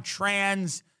find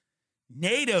trans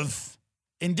native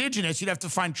indigenous, you'd have to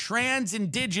find trans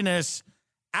indigenous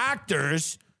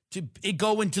actors to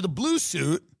go into the blue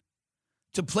suit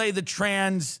to play the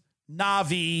trans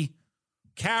Na'vi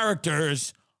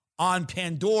characters on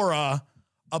Pandora,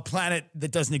 a planet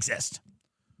that doesn't exist.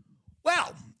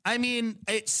 Well, I mean,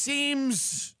 it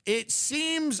seems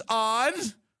odd,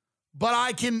 but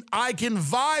I can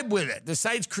vibe with it. The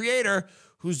site's creator,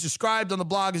 who's described on the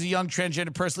blog as a young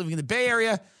transgender person living in the Bay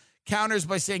Area, counters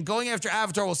by saying going after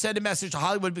Avatar will send a message to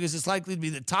Hollywood because it's likely to be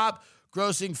the top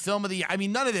grossing film of the year. I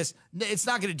mean, none of this, it's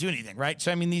not going to do anything, right?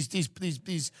 So I mean, these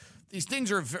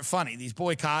things are funny. These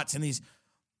boycotts and these.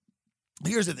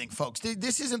 Here's the thing, folks.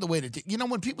 This isn't the way to do. You know,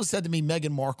 when people said to me,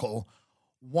 Meghan Markle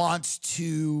wants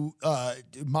to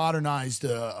modernize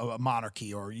the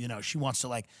monarchy, or she wants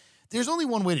to there's only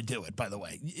one way to do it. By the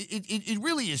way, it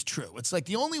really is true. It's like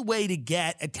the only way to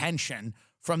get attention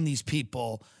from these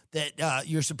people that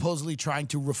you're supposedly trying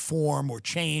to reform or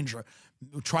change or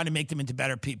trying to make them into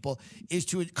better people is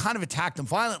to kind of attack them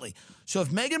violently. So if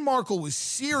Meghan Markle was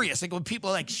serious, like when people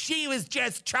are like, she was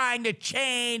just trying to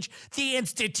change the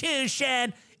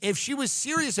institution, if she was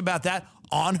serious about that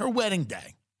on her wedding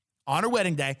day,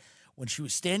 when she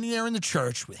was standing there in the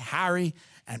church with Harry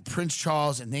and Prince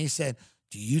Charles, and they said,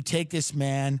 do you take this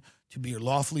man to be your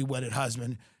lawfully wedded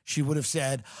husband? She would have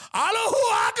said,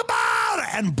 Allahu Akbar,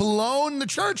 and blown the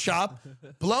church up,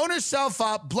 blown herself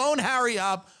up, blown Harry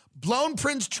up, blown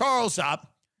Prince Charles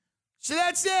up. So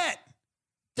that's it.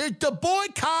 The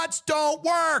boycotts don't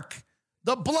work.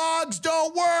 The blogs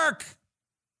don't work.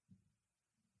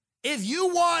 If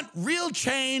you want real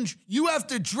change, you have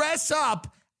to dress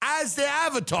up as the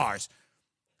avatars.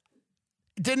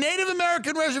 The Native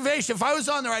American reservation, if I was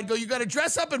on there, I'd go, you got to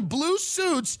dress up in blue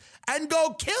suits and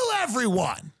go kill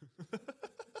everyone.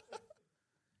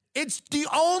 It's the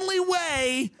only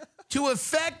way to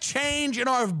affect change in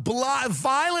our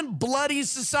violent, bloody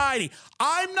society.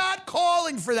 I'm not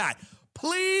calling for that.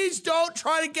 Please don't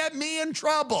try to get me in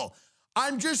trouble.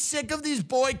 I'm just sick of these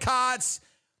boycotts.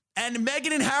 And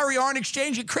Meghan and Harry aren't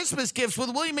exchanging Christmas gifts with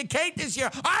William and Kate this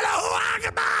year.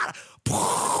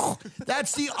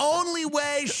 That's the only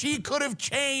way she could have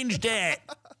changed it.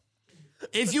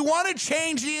 If you want to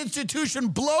change the institution,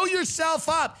 blow yourself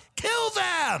up. Kill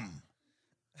them.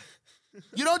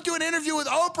 You don't do an interview with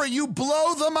Oprah, you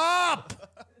blow them up.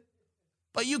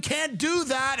 But you can't do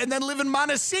that and then live in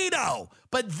Montecito.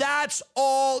 But that's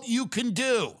all you can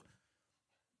do.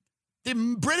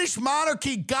 The British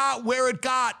monarchy got where it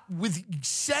got with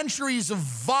centuries of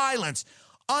violence,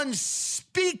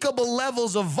 unspeakable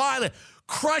levels of violence,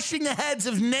 crushing the heads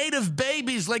of native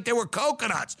babies like they were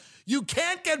coconuts. You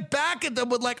can't get back at them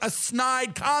with like a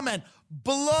snide comment.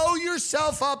 Blow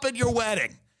yourself up at your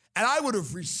wedding. And I would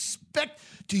have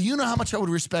do you know how much I would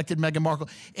have respected Meghan Markle?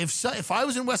 If I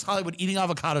was in West Hollywood eating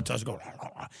avocado toast,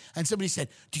 and somebody said,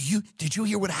 did you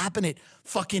hear what happened at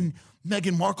fucking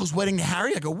Meghan Markle's wedding to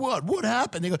Harry? I go, what? What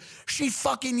happened? They go, she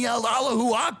fucking yelled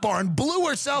Allahu Akbar and blew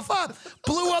herself up,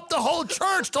 blew up the whole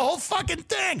church, the whole fucking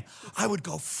thing. I would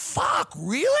go, fuck,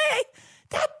 really?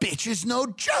 That bitch is no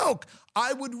joke.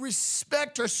 I would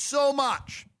respect her so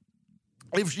much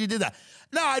if she did that.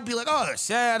 No, I'd be like, oh, they're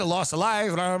sad, I lost a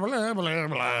life, blah, blah, blah,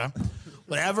 blah.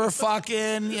 Whatever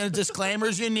fucking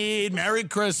disclaimers you need, Merry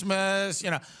Christmas,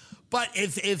 But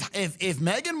if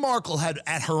Meghan Markle had,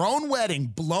 at her own wedding,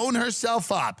 blown herself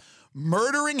up,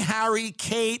 murdering Harry,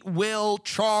 Kate, Will,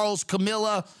 Charles,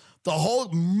 Camilla, the whole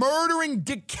murdering,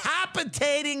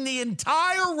 decapitating the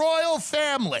entire royal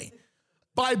family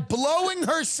by blowing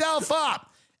herself up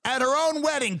at her own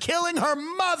wedding, killing her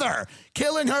mother,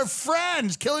 killing her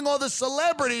friends, killing all the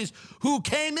celebrities who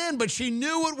came in, but she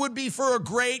knew it would be for a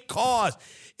great cause.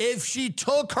 If she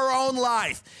took her own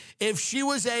life, if she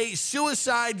was a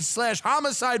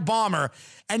suicide/homicide bomber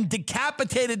and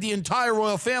decapitated the entire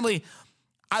royal family,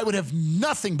 I would have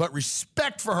nothing but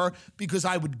respect for her because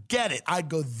I would get it. I'd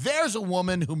go, there's a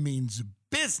woman who means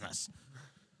business.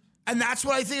 And that's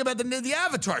what I think about the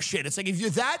Avatar shit. It's like, if you're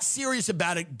that serious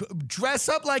about it, dress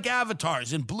up like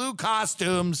avatars in blue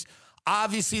costumes.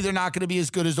 Obviously, they're not going to be as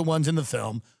good as the ones in the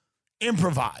film.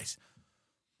 Improvise.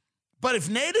 But if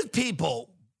native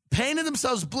people painted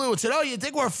themselves blue and said, oh, you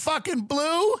think we're fucking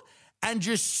blue? And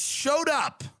just showed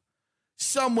up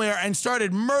somewhere and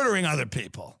started murdering other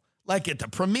people, like at the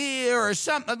premiere or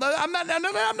something. I'm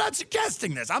not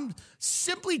suggesting this. I'm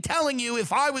simply telling you,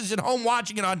 if I was at home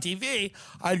watching it on TV,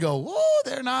 I'd go, oh,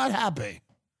 they're not happy.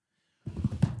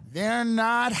 They're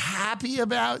not happy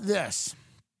about this.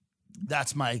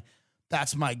 That's my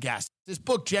guess. This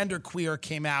book, Gender Queer,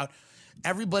 came out.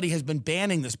 Everybody has been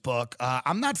banning this book.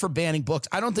 I'm not for banning books.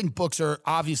 I don't think books are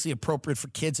obviously appropriate for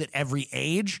kids at every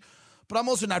age. But I'm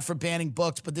also not for banning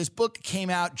books. But this book came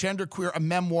out, Gender Queer, a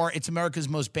memoir. It's America's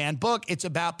most banned book. It's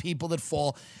about people that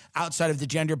fall outside of the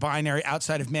gender binary,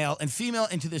 outside of male and female,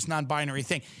 into this non-binary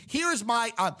thing. Here's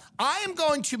my, I am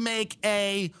going to make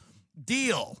a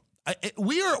deal.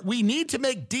 We need to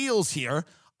make deals here.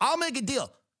 I'll make a deal.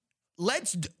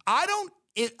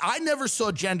 I never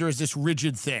saw gender as this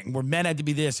rigid thing where men had to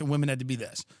be this and women had to be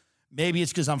this. Maybe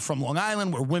it's because I'm from Long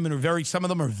Island where women are some of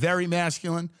them are very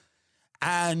masculine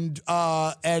and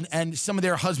some of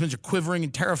their husbands are quivering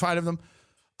and terrified of them.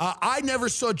 I never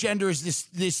saw gender as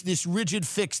this rigid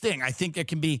fixed thing. I think there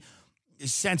can be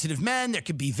sensitive men, there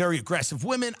could be very aggressive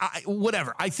women,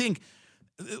 whatever. I think,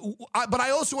 but I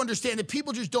also understand that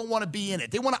people just don't want to be in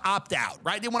it. They want to opt out,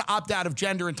 right? They want to opt out of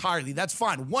gender entirely. That's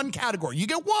fine. One category. You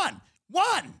get one.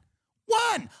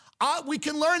 We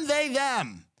can learn they,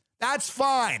 them. That's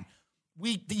fine.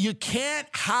 You can't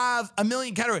have a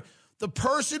million categories. The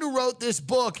person who wrote this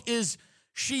book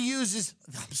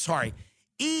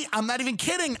I'm not even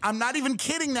kidding. I'm not even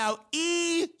kidding now.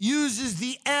 E uses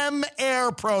the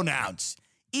M-air pronouns.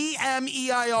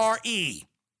 E-M-E-I-R-E.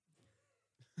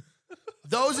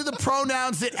 Those are the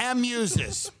pronouns that M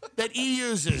uses, that E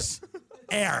uses.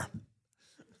 Air.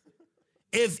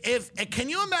 Can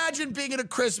you imagine being at a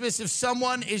Christmas if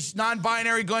someone is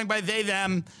non-binary going by they,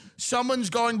 them, someone's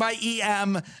going by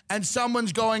EM, and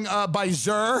someone's going by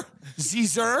Zer?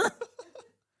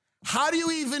 How do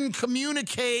you even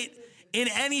communicate in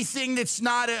anything that's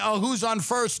not a who's on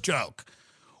first joke?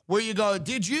 Where you go,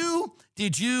 did you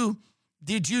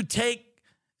take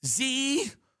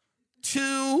Z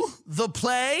to the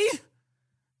play?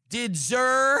 Did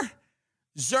Zer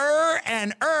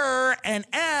and and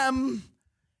M,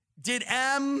 did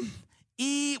M,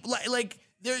 E, like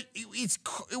there,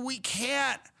 we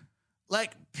can't,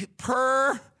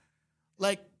 per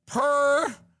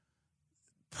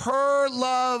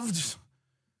loved,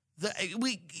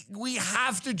 we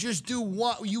have to just do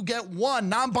one. You get one.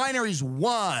 Non-binary is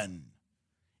one.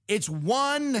 It's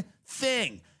one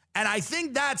thing. And I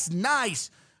think that's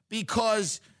nice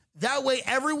because that way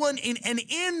everyone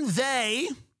in they,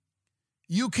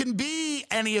 you can be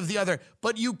any of the other,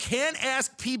 but you can't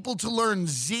ask people to learn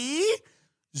Z,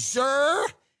 Zer,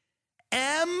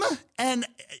 M, and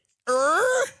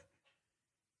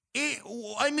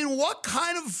what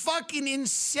kind of fucking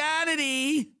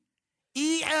insanity?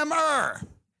 E-M-er.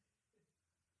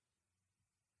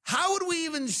 How would we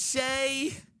even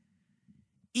say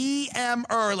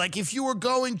E-M-er? Like if you were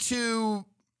going to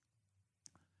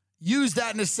use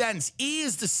that in a sentence, E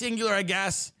is the singular, I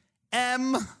guess.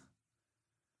 M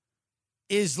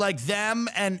is like them,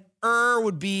 and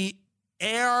would be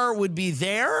air, would be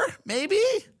there, maybe?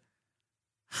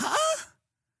 Huh?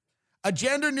 A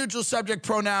gender-neutral subject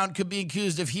pronoun could be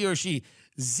accused of he or she.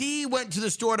 Z went to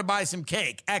the store to buy some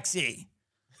cake. XE.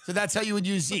 So that's how you would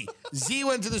use Z. Z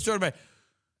went to the store to buy.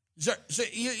 So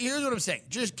here's what I'm saying.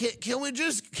 Just can we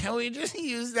just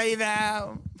use they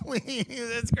them? Please,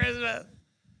 it's Christmas.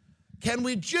 Can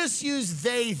we just use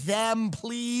they them,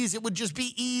 please? It would just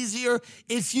be easier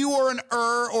if you were an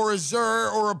or a zer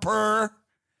or a per.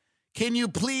 Can you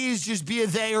please just be a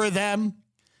they or a them?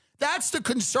 That's the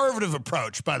conservative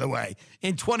approach, by the way,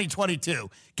 in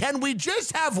 2022. Can we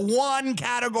just have one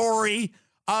category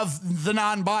of the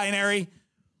non-binary?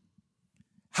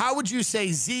 How would you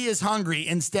say Z is hungry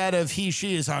instead of he,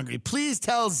 she is hungry? Please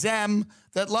tell Zem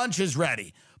that lunch is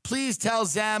ready. Please tell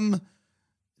Zem,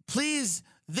 please,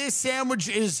 this sandwich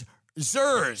is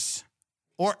Zers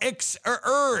or X or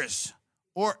Ers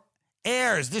or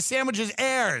Airs. This sandwich is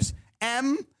Airs.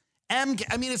 M. I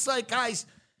mean, it's like, guys,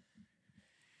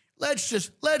 let's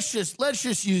just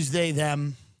use they,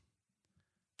 them.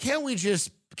 Let's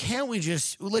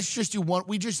just do one.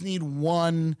 We just need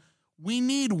one. We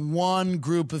need one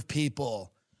group of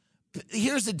people.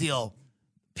 Here's the deal.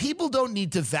 People don't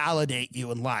need to validate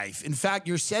you in life. In fact,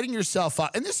 you're setting yourself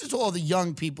up, and this is all the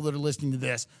young people that are listening to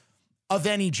this, of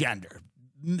any gender.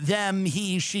 Them,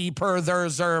 he, she, per, their,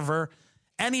 zerver,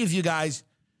 any of you guys.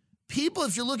 People,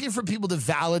 if you're looking for people to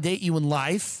validate you in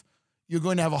life, you're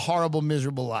going to have a horrible,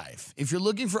 miserable life. If you're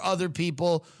looking for other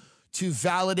people to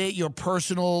validate your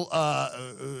personal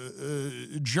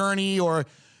journey or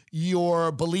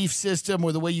your belief system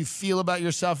or the way you feel about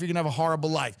yourself, you're going to have a horrible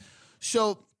life.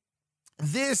 So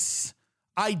this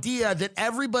idea that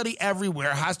everybody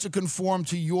everywhere has to conform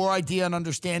to your idea and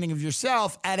understanding of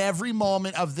yourself at every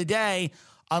moment of the day,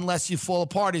 unless you fall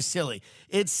apart, is silly.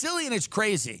 It's silly and it's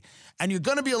crazy. And you're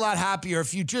going to be a lot happier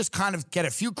if you just kind of get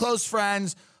a few close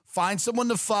friends, find someone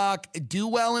to fuck, do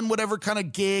well in whatever kind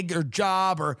of gig or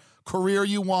job or career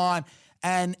you want,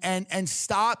 and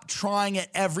stop trying at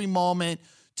every moment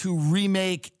to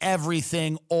remake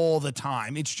everything all the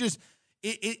time. It's just,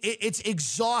 it's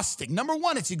exhausting. Number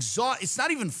one, it's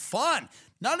not even fun.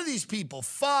 None of these people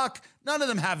fuck. None of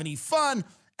them have any fun.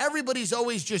 Everybody's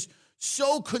always just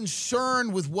so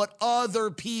concerned with what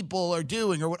other people are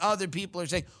doing or what other people are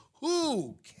saying.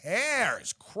 Who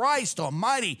cares? Christ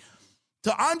almighty.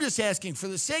 So I'm just asking for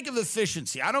the sake of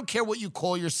efficiency. I don't care what you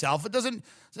call yourself. It doesn't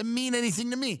mean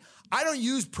anything to me. I don't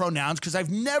use pronouns because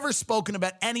I've never spoken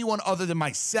about anyone other than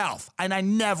myself, and I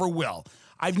never will.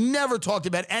 I've never talked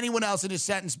about anyone else in a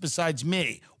sentence besides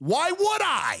me. Why would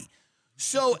I?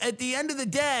 So at the end of the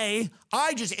day,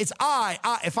 it's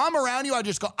I. If I'm around you, I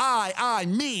just go I,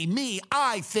 me,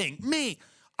 I think, me.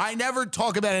 I never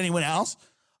talk about anyone else.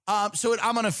 So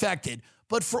I'm unaffected.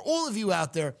 But for all of you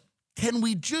out there, can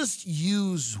we just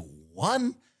use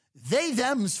one? They,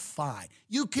 them's fine.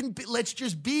 Let's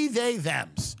just be they,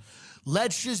 thems.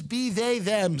 Let's just be they,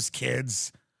 thems,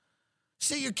 kids.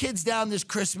 Sit your kids down this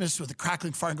Christmas with a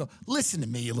crackling fire and go, listen to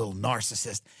me, you little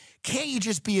narcissist. Can't you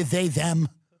just be a they, them?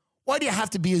 Why do you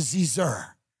have to be a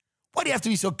Zer? Why do you have to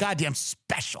be so goddamn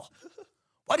special?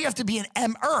 Why do you have to be an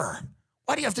M-er?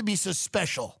 Why do you have to be so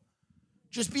special?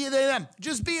 Just be a they, them.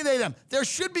 Just be a they, them. There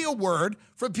should be a word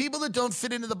for people that don't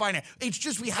fit into the binary. It's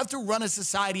just we have to run a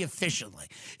society efficiently.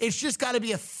 It's just got to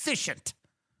be efficient.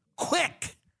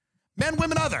 Quick. Men,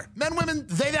 women, other. Men, women,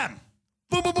 they, them.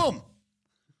 Boom, boom, boom.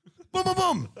 Boom, boom,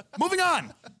 boom. Moving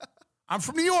on. I'm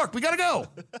from New York. We got to go.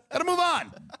 Got to move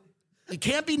on. It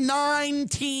can't be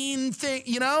 19 things,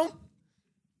 you know?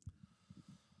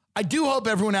 I do hope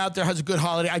everyone out there has a good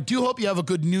holiday. I do hope you have a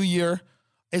good New Year.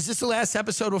 Is this the last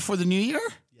episode before the New Year?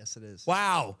 Yes, it is.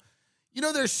 Wow. You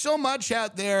know, there's so much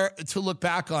out there to look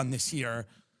back on this year.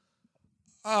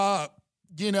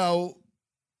 You know,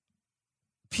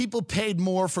 people paid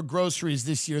more for groceries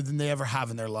this year than they ever have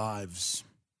in their lives.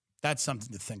 That's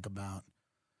something to think about.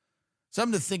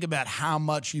 Something to think about how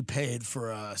much you paid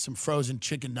for some frozen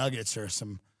chicken nuggets or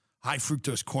some high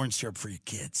fructose corn syrup for your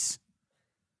kids.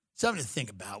 Something to think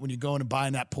about when you're going and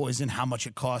buying that poison, how much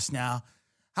it costs now.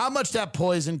 How much that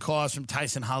poison costs from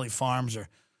Tyson Holly Farms or,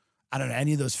 I don't know,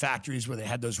 any of those factories where they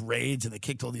had those raids and they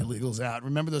kicked all the illegals out.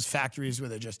 Remember those factories where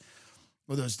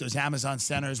those Amazon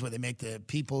centers where they make the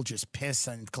people just piss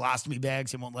in colostomy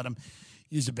bags and won't let them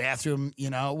use the bathroom, you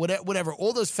know, whatever.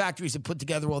 All those factories that put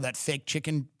together all that fake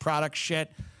chicken product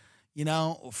shit, you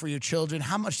know, for your children.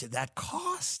 How much did that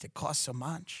cost? It cost so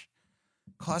much.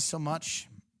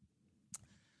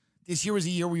 This year was a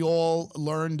year we all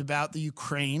learned about the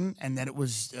Ukraine and that it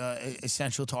was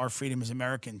essential to our freedom as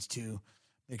Americans to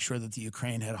make sure that the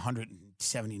Ukraine had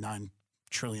 $179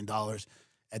 trillion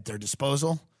at their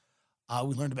disposal.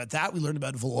 We learned about that. We learned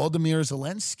about Volodymyr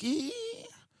Zelensky,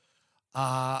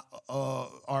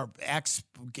 our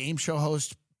ex-game show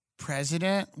host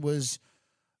president was,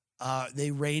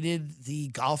 they raided the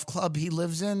golf club he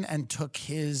lives in and took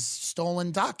his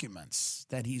stolen documents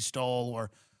that he stole or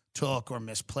took or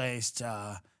misplaced.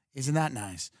 Isn't that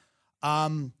nice?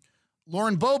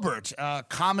 Lauren Boebert, a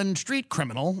common street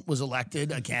criminal, was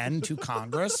elected again to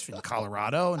Congress in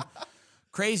Colorado. And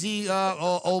crazy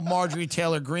old Marjorie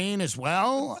Taylor Greene as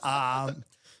well.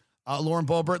 Lauren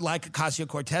Boebert, like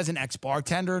Ocasio-Cortez, an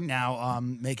ex-bartender, now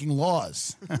making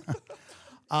laws.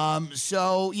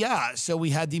 So we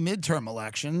had the midterm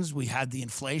elections. We had the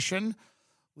inflation.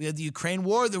 We had the Ukraine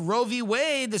war, the Roe v.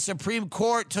 Wade. The Supreme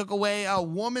Court took away a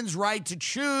woman's right to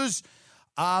choose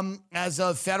as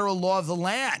a federal law of the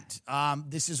land.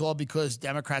 This is all because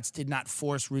Democrats did not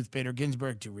force Ruth Bader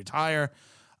Ginsburg to retire.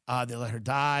 They let her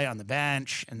die on the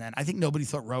bench. And then I think nobody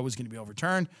thought Roe was going to be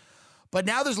overturned. But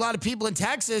now there's a lot of people in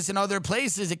Texas and other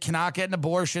places that cannot get an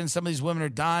abortion. Some of these women are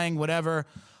dying, whatever.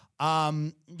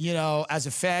 You know, as a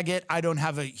faggot, I don't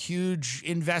have a huge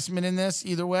investment in this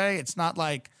either way. It's not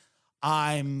like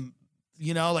I'm,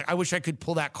 you know, like I wish I could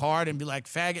pull that card and be like,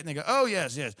 faggot. And they go, oh,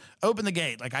 yes, open the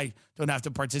gate. Like I don't have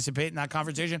to participate in that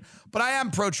conversation. But I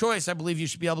am pro-choice. I believe you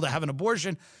should be able to have an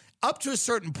abortion up to a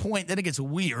certain point. Then it gets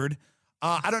weird.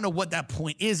 I don't know what that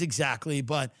point is exactly,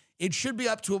 but it should be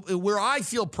up to where I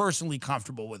feel personally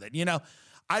comfortable with it. You know,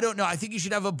 I don't know. I think you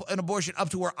should have an abortion up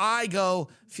to where I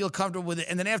feel comfortable with it.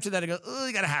 And then after that, I go, oh,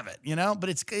 you got to have it, you know, but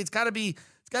it's got to be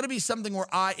something where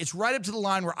it's right up to the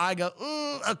line where I go,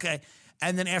 oh, okay.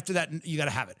 And then after that, you got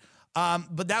to have it.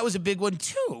 But that was a big one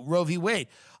too, Roe v. Wade.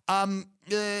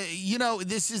 You know,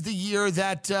 this is the year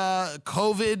that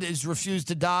COVID has refused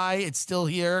to die. It's still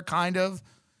here, kind of.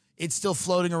 It's still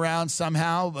floating around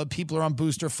somehow. People are on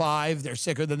booster 5. They're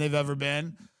sicker than they've ever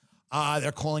been.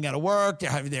 They're calling out of work.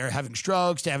 They're having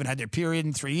strokes. They haven't had their period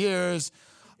in 3 years.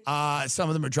 Some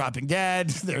of them are dropping dead.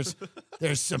 There's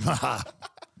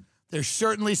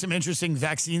certainly some interesting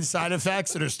vaccine side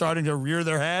effects that are starting to rear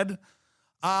their head.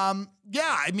 I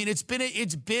mean, it's been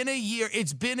a year.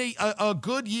 It's been a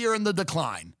good year in the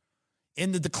decline.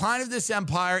 In the decline of this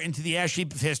empire into the ash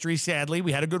heap of history, sadly.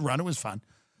 We had a good run. It was fun.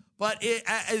 But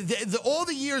all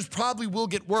the years probably will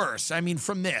get worse. I mean,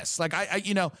 from this, like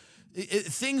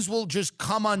things will just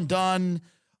come undone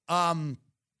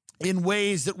in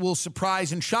ways that will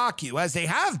surprise and shock you, as they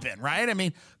have been, right? I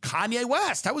mean, Kanye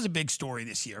West, that was a big story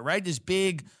this year, right? This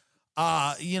big,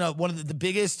 one of the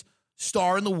biggest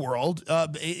star in the world,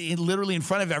 literally in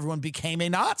front of everyone, became a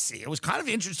Nazi. It was kind of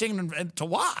interesting to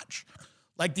watch.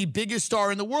 Like the biggest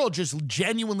star in the world just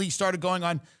genuinely started going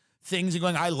on things and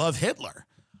going, I love Hitler.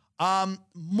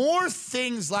 More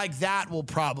things like that will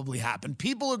probably happen.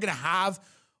 People are going to have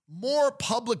more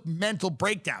public mental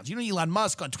breakdowns. You know, Elon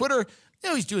Musk on Twitter,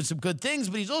 he's doing some good things,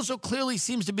 but he's also clearly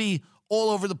seems to be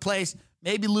all over the place,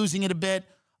 maybe losing it a bit.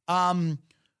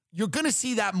 You're going to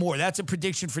see that more. That's a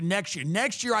prediction for next year.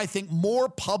 Next year, I think more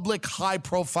public,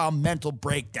 high-profile mental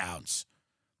breakdowns.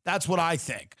 That's what I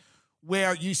think,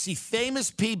 where you see famous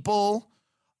people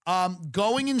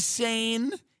going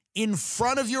insane in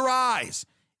front of your eyes.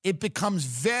 It becomes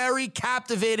very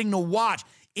captivating to watch.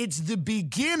 It's the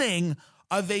beginning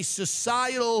of a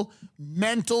societal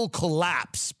mental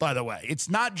collapse, by the way. It's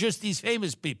not just these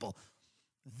famous people.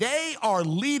 They are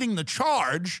leading the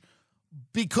charge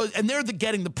and they're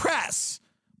getting the press.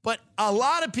 But a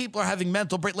lot of people are having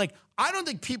mental break. Like, I don't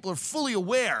think people are fully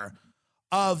aware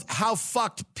of how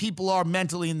fucked people are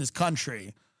mentally in this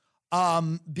country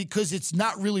because it's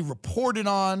not really reported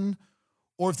on.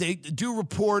 Or if they do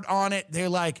report on it, they're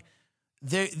like,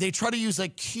 they try to use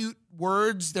like cute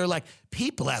words. They're like,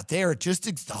 people out there are just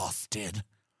exhausted.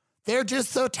 They're just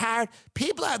so tired.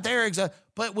 People out there are exhausted.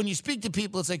 But when you speak to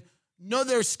people, it's like, no,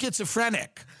 they're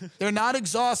schizophrenic. They're not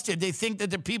exhausted. They think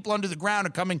that the people under the ground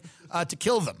are coming to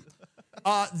kill them.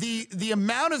 The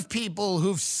amount of people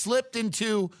who've slipped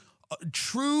into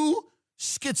true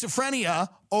schizophrenia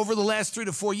over the last 3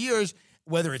 to 4 years,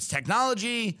 whether it's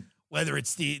technology, whether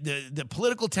it's the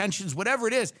political tensions, whatever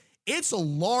it is, it's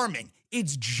alarming.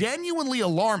 It's genuinely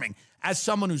alarming. As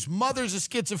someone whose mother's a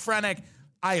schizophrenic,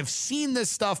 I have seen this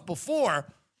stuff before.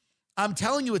 I'm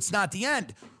telling you, it's not the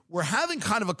end. We're having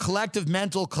kind of a collective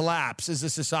mental collapse as a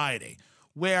society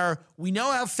where we know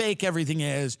how fake everything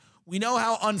is. We know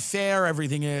how unfair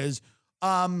everything is.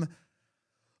 And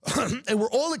we're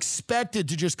all expected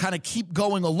to just kind of keep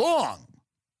going along.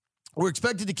 We're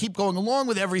expected to keep going along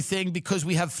with everything because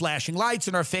we have flashing lights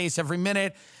in our face every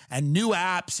minute and new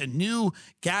apps and new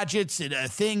gadgets and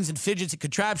things and fidgets and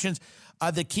contraptions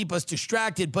that keep us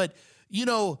distracted. But,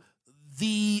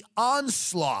 the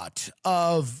onslaught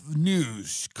of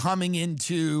news coming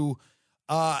into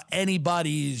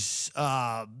anybody's,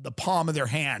 the palm of their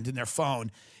hand in their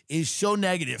phone is so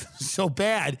negative, so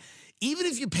bad. Even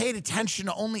if you paid attention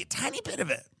to only a tiny bit of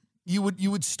it, you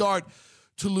would start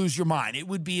to lose your mind. It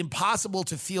would be impossible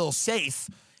to feel safe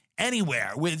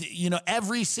anywhere with,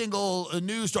 every single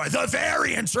news story. The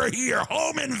variants are here.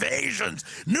 Home invasions.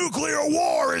 Nuclear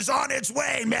war is on its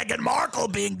way. Meghan Markle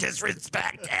being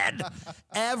disrespected.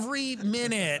 Every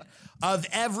minute of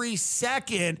every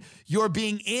second, you're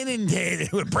being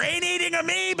inundated with brain-eating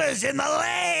amoebas in the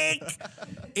lake.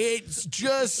 It's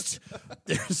just,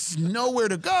 there's nowhere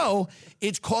to go.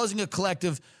 It's causing a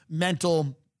collective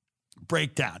mental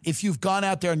breakdown. If you've gone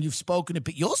out there and you've spoken to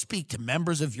people, you'll speak to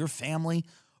members of your family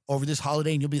over this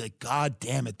holiday and you'll be like, God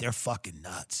damn it, they're fucking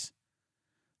nuts.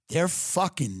 They're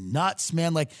fucking nuts,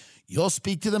 man. Like, you'll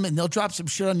speak to them and they'll drop some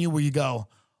shit on you where you go,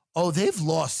 oh, they've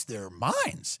lost their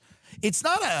minds. It's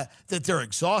not that they're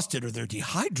exhausted or they're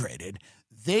dehydrated.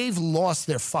 They've lost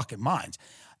their fucking minds.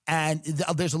 And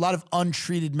there's a lot of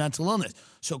untreated mental illness.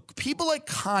 So people like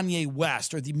Kanye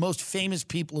West are the most famous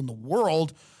people in the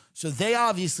world. So they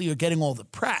obviously are getting all the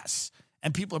press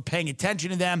and people are paying attention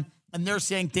to them and they're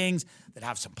saying things that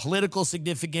have some political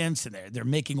significance and they're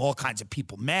making all kinds of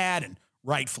people mad and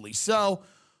rightfully so.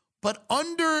 But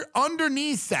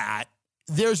underneath that,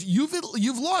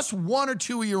 you've lost one or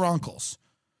two of your uncles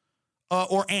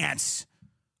or aunts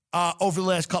over the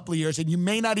last couple of years, and you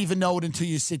may not even know it until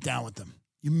you sit down with them.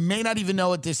 You may not even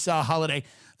know it this holiday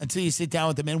until you sit down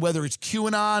with them. And whether it's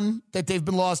QAnon that they've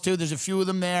been lost to, there's a few of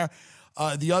them there.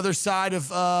 The other side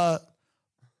of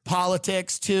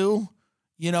politics too,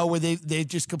 where they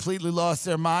just completely lost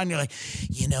their mind. You're like,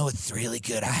 it's really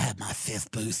good. I had my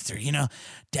 5th booster.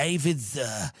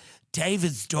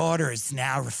 David's daughter is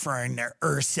now referring to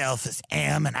herself as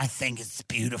M, and I think it's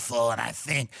beautiful. And I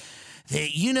think that,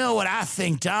 what I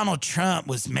think, Donald Trump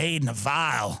was made in a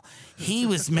vial. He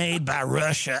was made by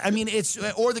Russia. I mean,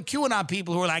 or the QAnon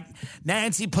people who are like,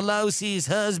 Nancy Pelosi's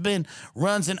husband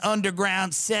runs an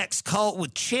underground sex cult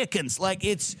with chickens. Like,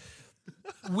 it's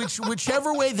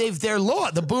whichever way they're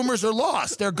lost. The boomers are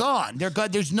lost. They're gone. They're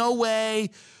gone. There's no way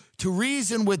to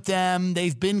reason with them.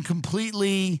 They've been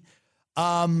completely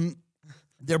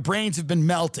Their brains have been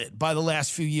melted by the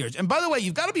last few years. And by the way,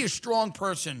 you've got to be a strong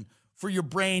person for your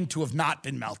brain to have not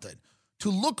been melted. To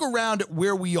look around at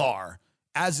where we are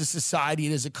as a society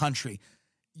and as a country,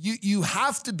 you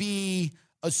have to be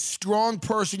a strong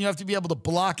person. You have to be able to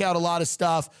block out a lot of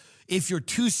stuff. If you're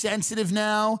too sensitive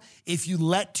now, if you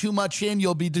let too much in,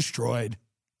 you'll be destroyed.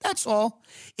 That's all.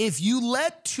 If you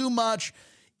let too much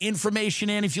information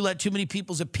in, if you let too many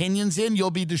people's opinions in, you'll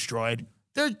be destroyed.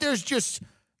 There's just...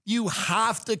 You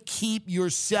have to keep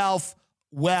yourself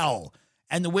well.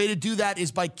 And the way to do that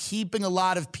is by keeping a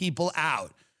lot of people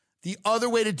out. The other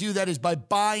way to do that is by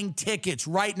buying tickets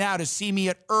right now to see me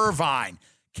at Irvine,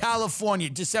 California,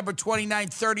 December 29th,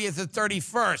 30th, and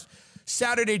 31st.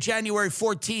 Saturday, January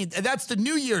 14th. And that's the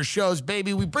New Year's shows,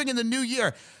 baby. We bring in the new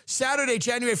year. Saturday,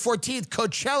 January 14th,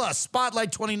 Coachella,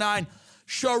 Spotlight 29,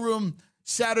 showroom.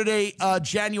 Saturday,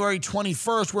 January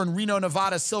 21st, we're in Reno,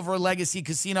 Nevada, Silver Legacy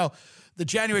Casino. The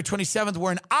January 27th,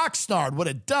 we're in Oxnard. What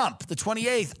a dump. The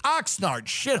 28th, Oxnard,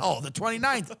 shithole. The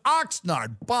 29th,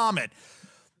 Oxnard, bomb it.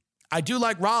 I do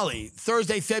like Raleigh.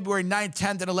 Thursday, February 9th,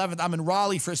 10th, and 11th, I'm in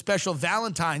Raleigh for a special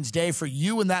Valentine's Day for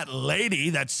you and that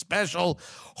lady, that special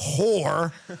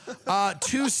whore.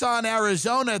 Tucson,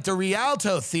 Arizona at the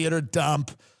Rialto Theater,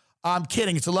 dump. I'm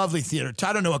kidding. It's a lovely theater.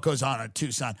 I don't know what goes on in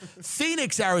Tucson.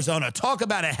 Phoenix, Arizona. Talk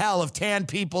about a hell of tan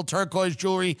people, turquoise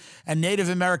jewelry, and Native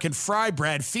American fry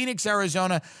bread. Phoenix,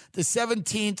 Arizona, the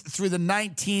 17th through the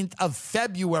 19th of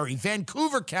February.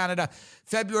 Vancouver, Canada,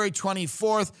 February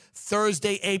 24th.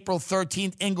 Thursday, April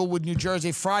 13th, Inglewood, New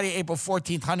Jersey. Friday, April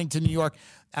 14th, Huntington, New York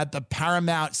at the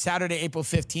Paramount. Saturday, April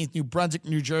 15th, New Brunswick,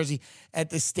 New Jersey at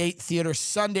the State Theater.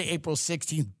 Sunday, April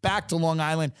 16th, back to Long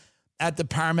Island at the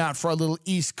Paramount for a little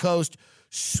East Coast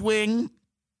swing.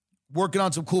 Working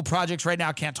on some cool projects right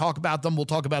now. Can't talk about them. We'll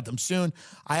talk about them soon.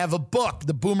 I have a book,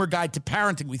 The Boomer Guide to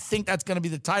Parenting. We think that's going to be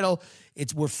the title.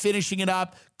 We're finishing it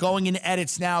up, going into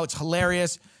edits now. It's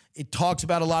hilarious. It talks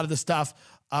about a lot of the stuff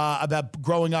about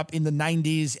growing up in the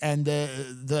 90s and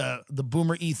the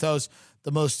boomer ethos,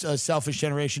 the most selfish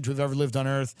generation to have ever lived on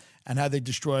Earth, and how they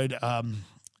destroyed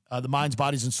the minds,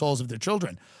 bodies, and souls of their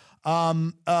children.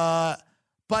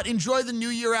 But enjoy the new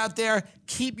year out there.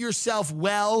 Keep yourself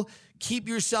well. Keep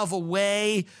yourself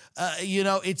away. Be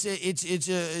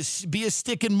a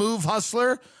stick and move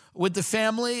hustler with the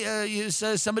family.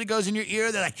 Somebody goes in your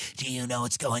ear. They're like, "Do you know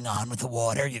what's going on with the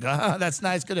water?" You go, "Oh, that's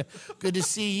nice. Good to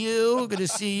see you. Good to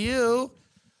see you."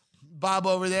 Bob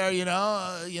over there,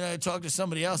 talk to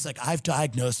somebody else. Like, "I've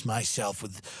diagnosed myself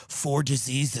with 4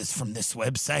 diseases from this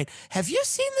website. Have you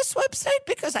seen this website?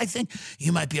 Because I think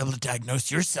you might be able to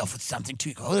diagnose yourself with something too."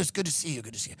 You go, "Oh, it's good to see you.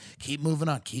 Good to see you." Keep moving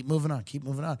on. Keep moving on. Keep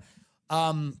moving on.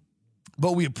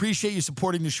 But we appreciate you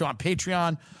supporting the show on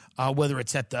Patreon, whether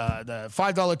it's at the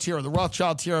 $5 tier or the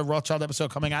Rothschild tier. A Rothschild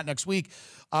episode coming out next week.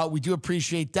 We do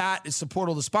appreciate that. Support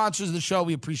all the sponsors of the show.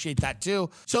 We appreciate that too.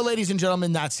 So, ladies and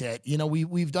gentlemen, that's it.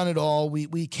 We've done it all.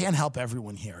 We can't help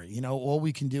everyone here. All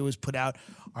we can do is put out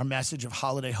our message of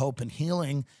holiday hope and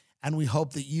healing, and we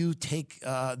hope that you take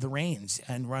the reins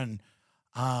and run.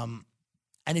 And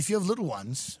if you have little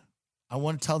ones, I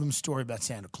want to tell them a story about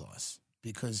Santa Claus,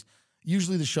 because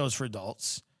usually the show's for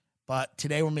adults, but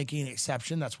today we're making an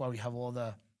exception. That's why we have all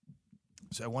the...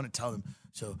 So I want to tell them,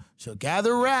 so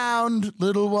gather round,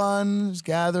 little ones,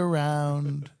 gather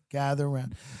round, gather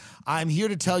round. I'm here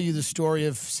to tell you the story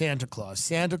of Santa Claus.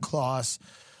 Santa Claus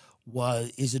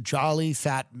is a jolly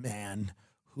fat man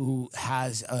who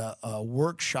has a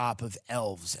workshop of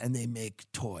elves, and they make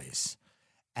toys.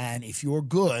 And if you're a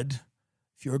good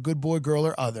boy, girl,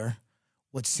 or other,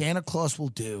 what Santa Claus will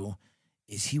do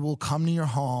is he will come to your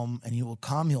home, and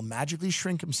he'll magically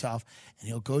shrink himself, and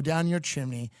he'll go down your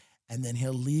chimney, and then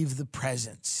he'll leave the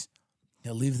presents.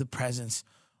 He'll leave the presents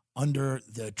under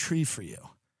the tree for you.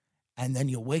 And then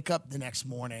you'll wake up the next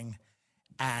morning,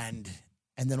 and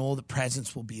then all the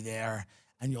presents will be there,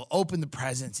 and you'll open the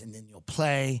presents, and then you'll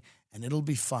play, and it'll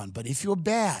be fun. But if you're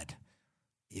bad,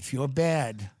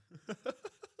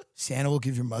 Santa will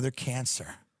give your mother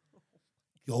cancer.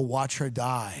 You'll watch her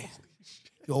die.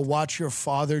 You'll watch your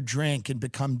father drink and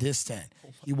become distant.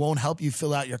 He won't help you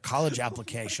fill out your college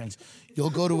applications.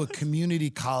 You'll go to a community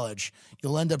college.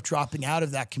 You'll end up dropping out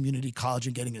of that community college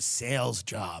and getting a sales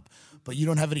job. But you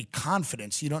don't have any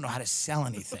confidence. You don't know how to sell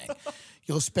anything.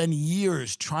 You'll spend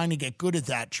years trying to get good at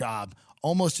that job,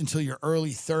 almost until your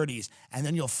early 30s, and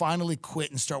then you'll finally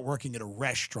quit and start working at a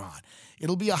restaurant.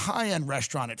 It'll be a high-end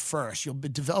restaurant at first. You'll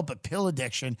develop a pill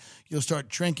addiction. You'll start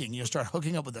drinking. You'll start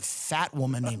hooking up with a fat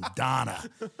woman named Donna.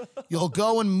 You'll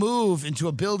go and move into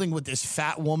a building with this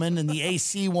fat woman, and the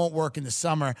AC won't work in the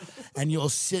summer, and you'll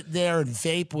sit there and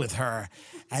vape with her,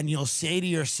 and you'll say to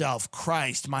yourself,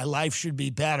 Christ, my life should be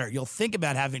better. You'll think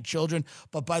about having children,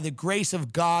 but by the grace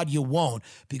of God, you won't,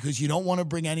 because you don't want to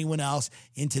bring anyone else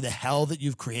into the hell that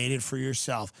you've created for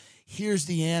yourself. Here's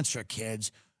the answer,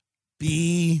 kids.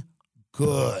 Be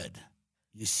good.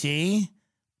 You see?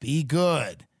 Be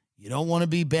good. You don't want to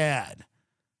be bad.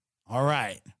 All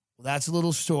right. Well, that's a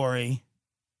little story.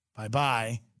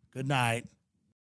 Bye-bye. Good night.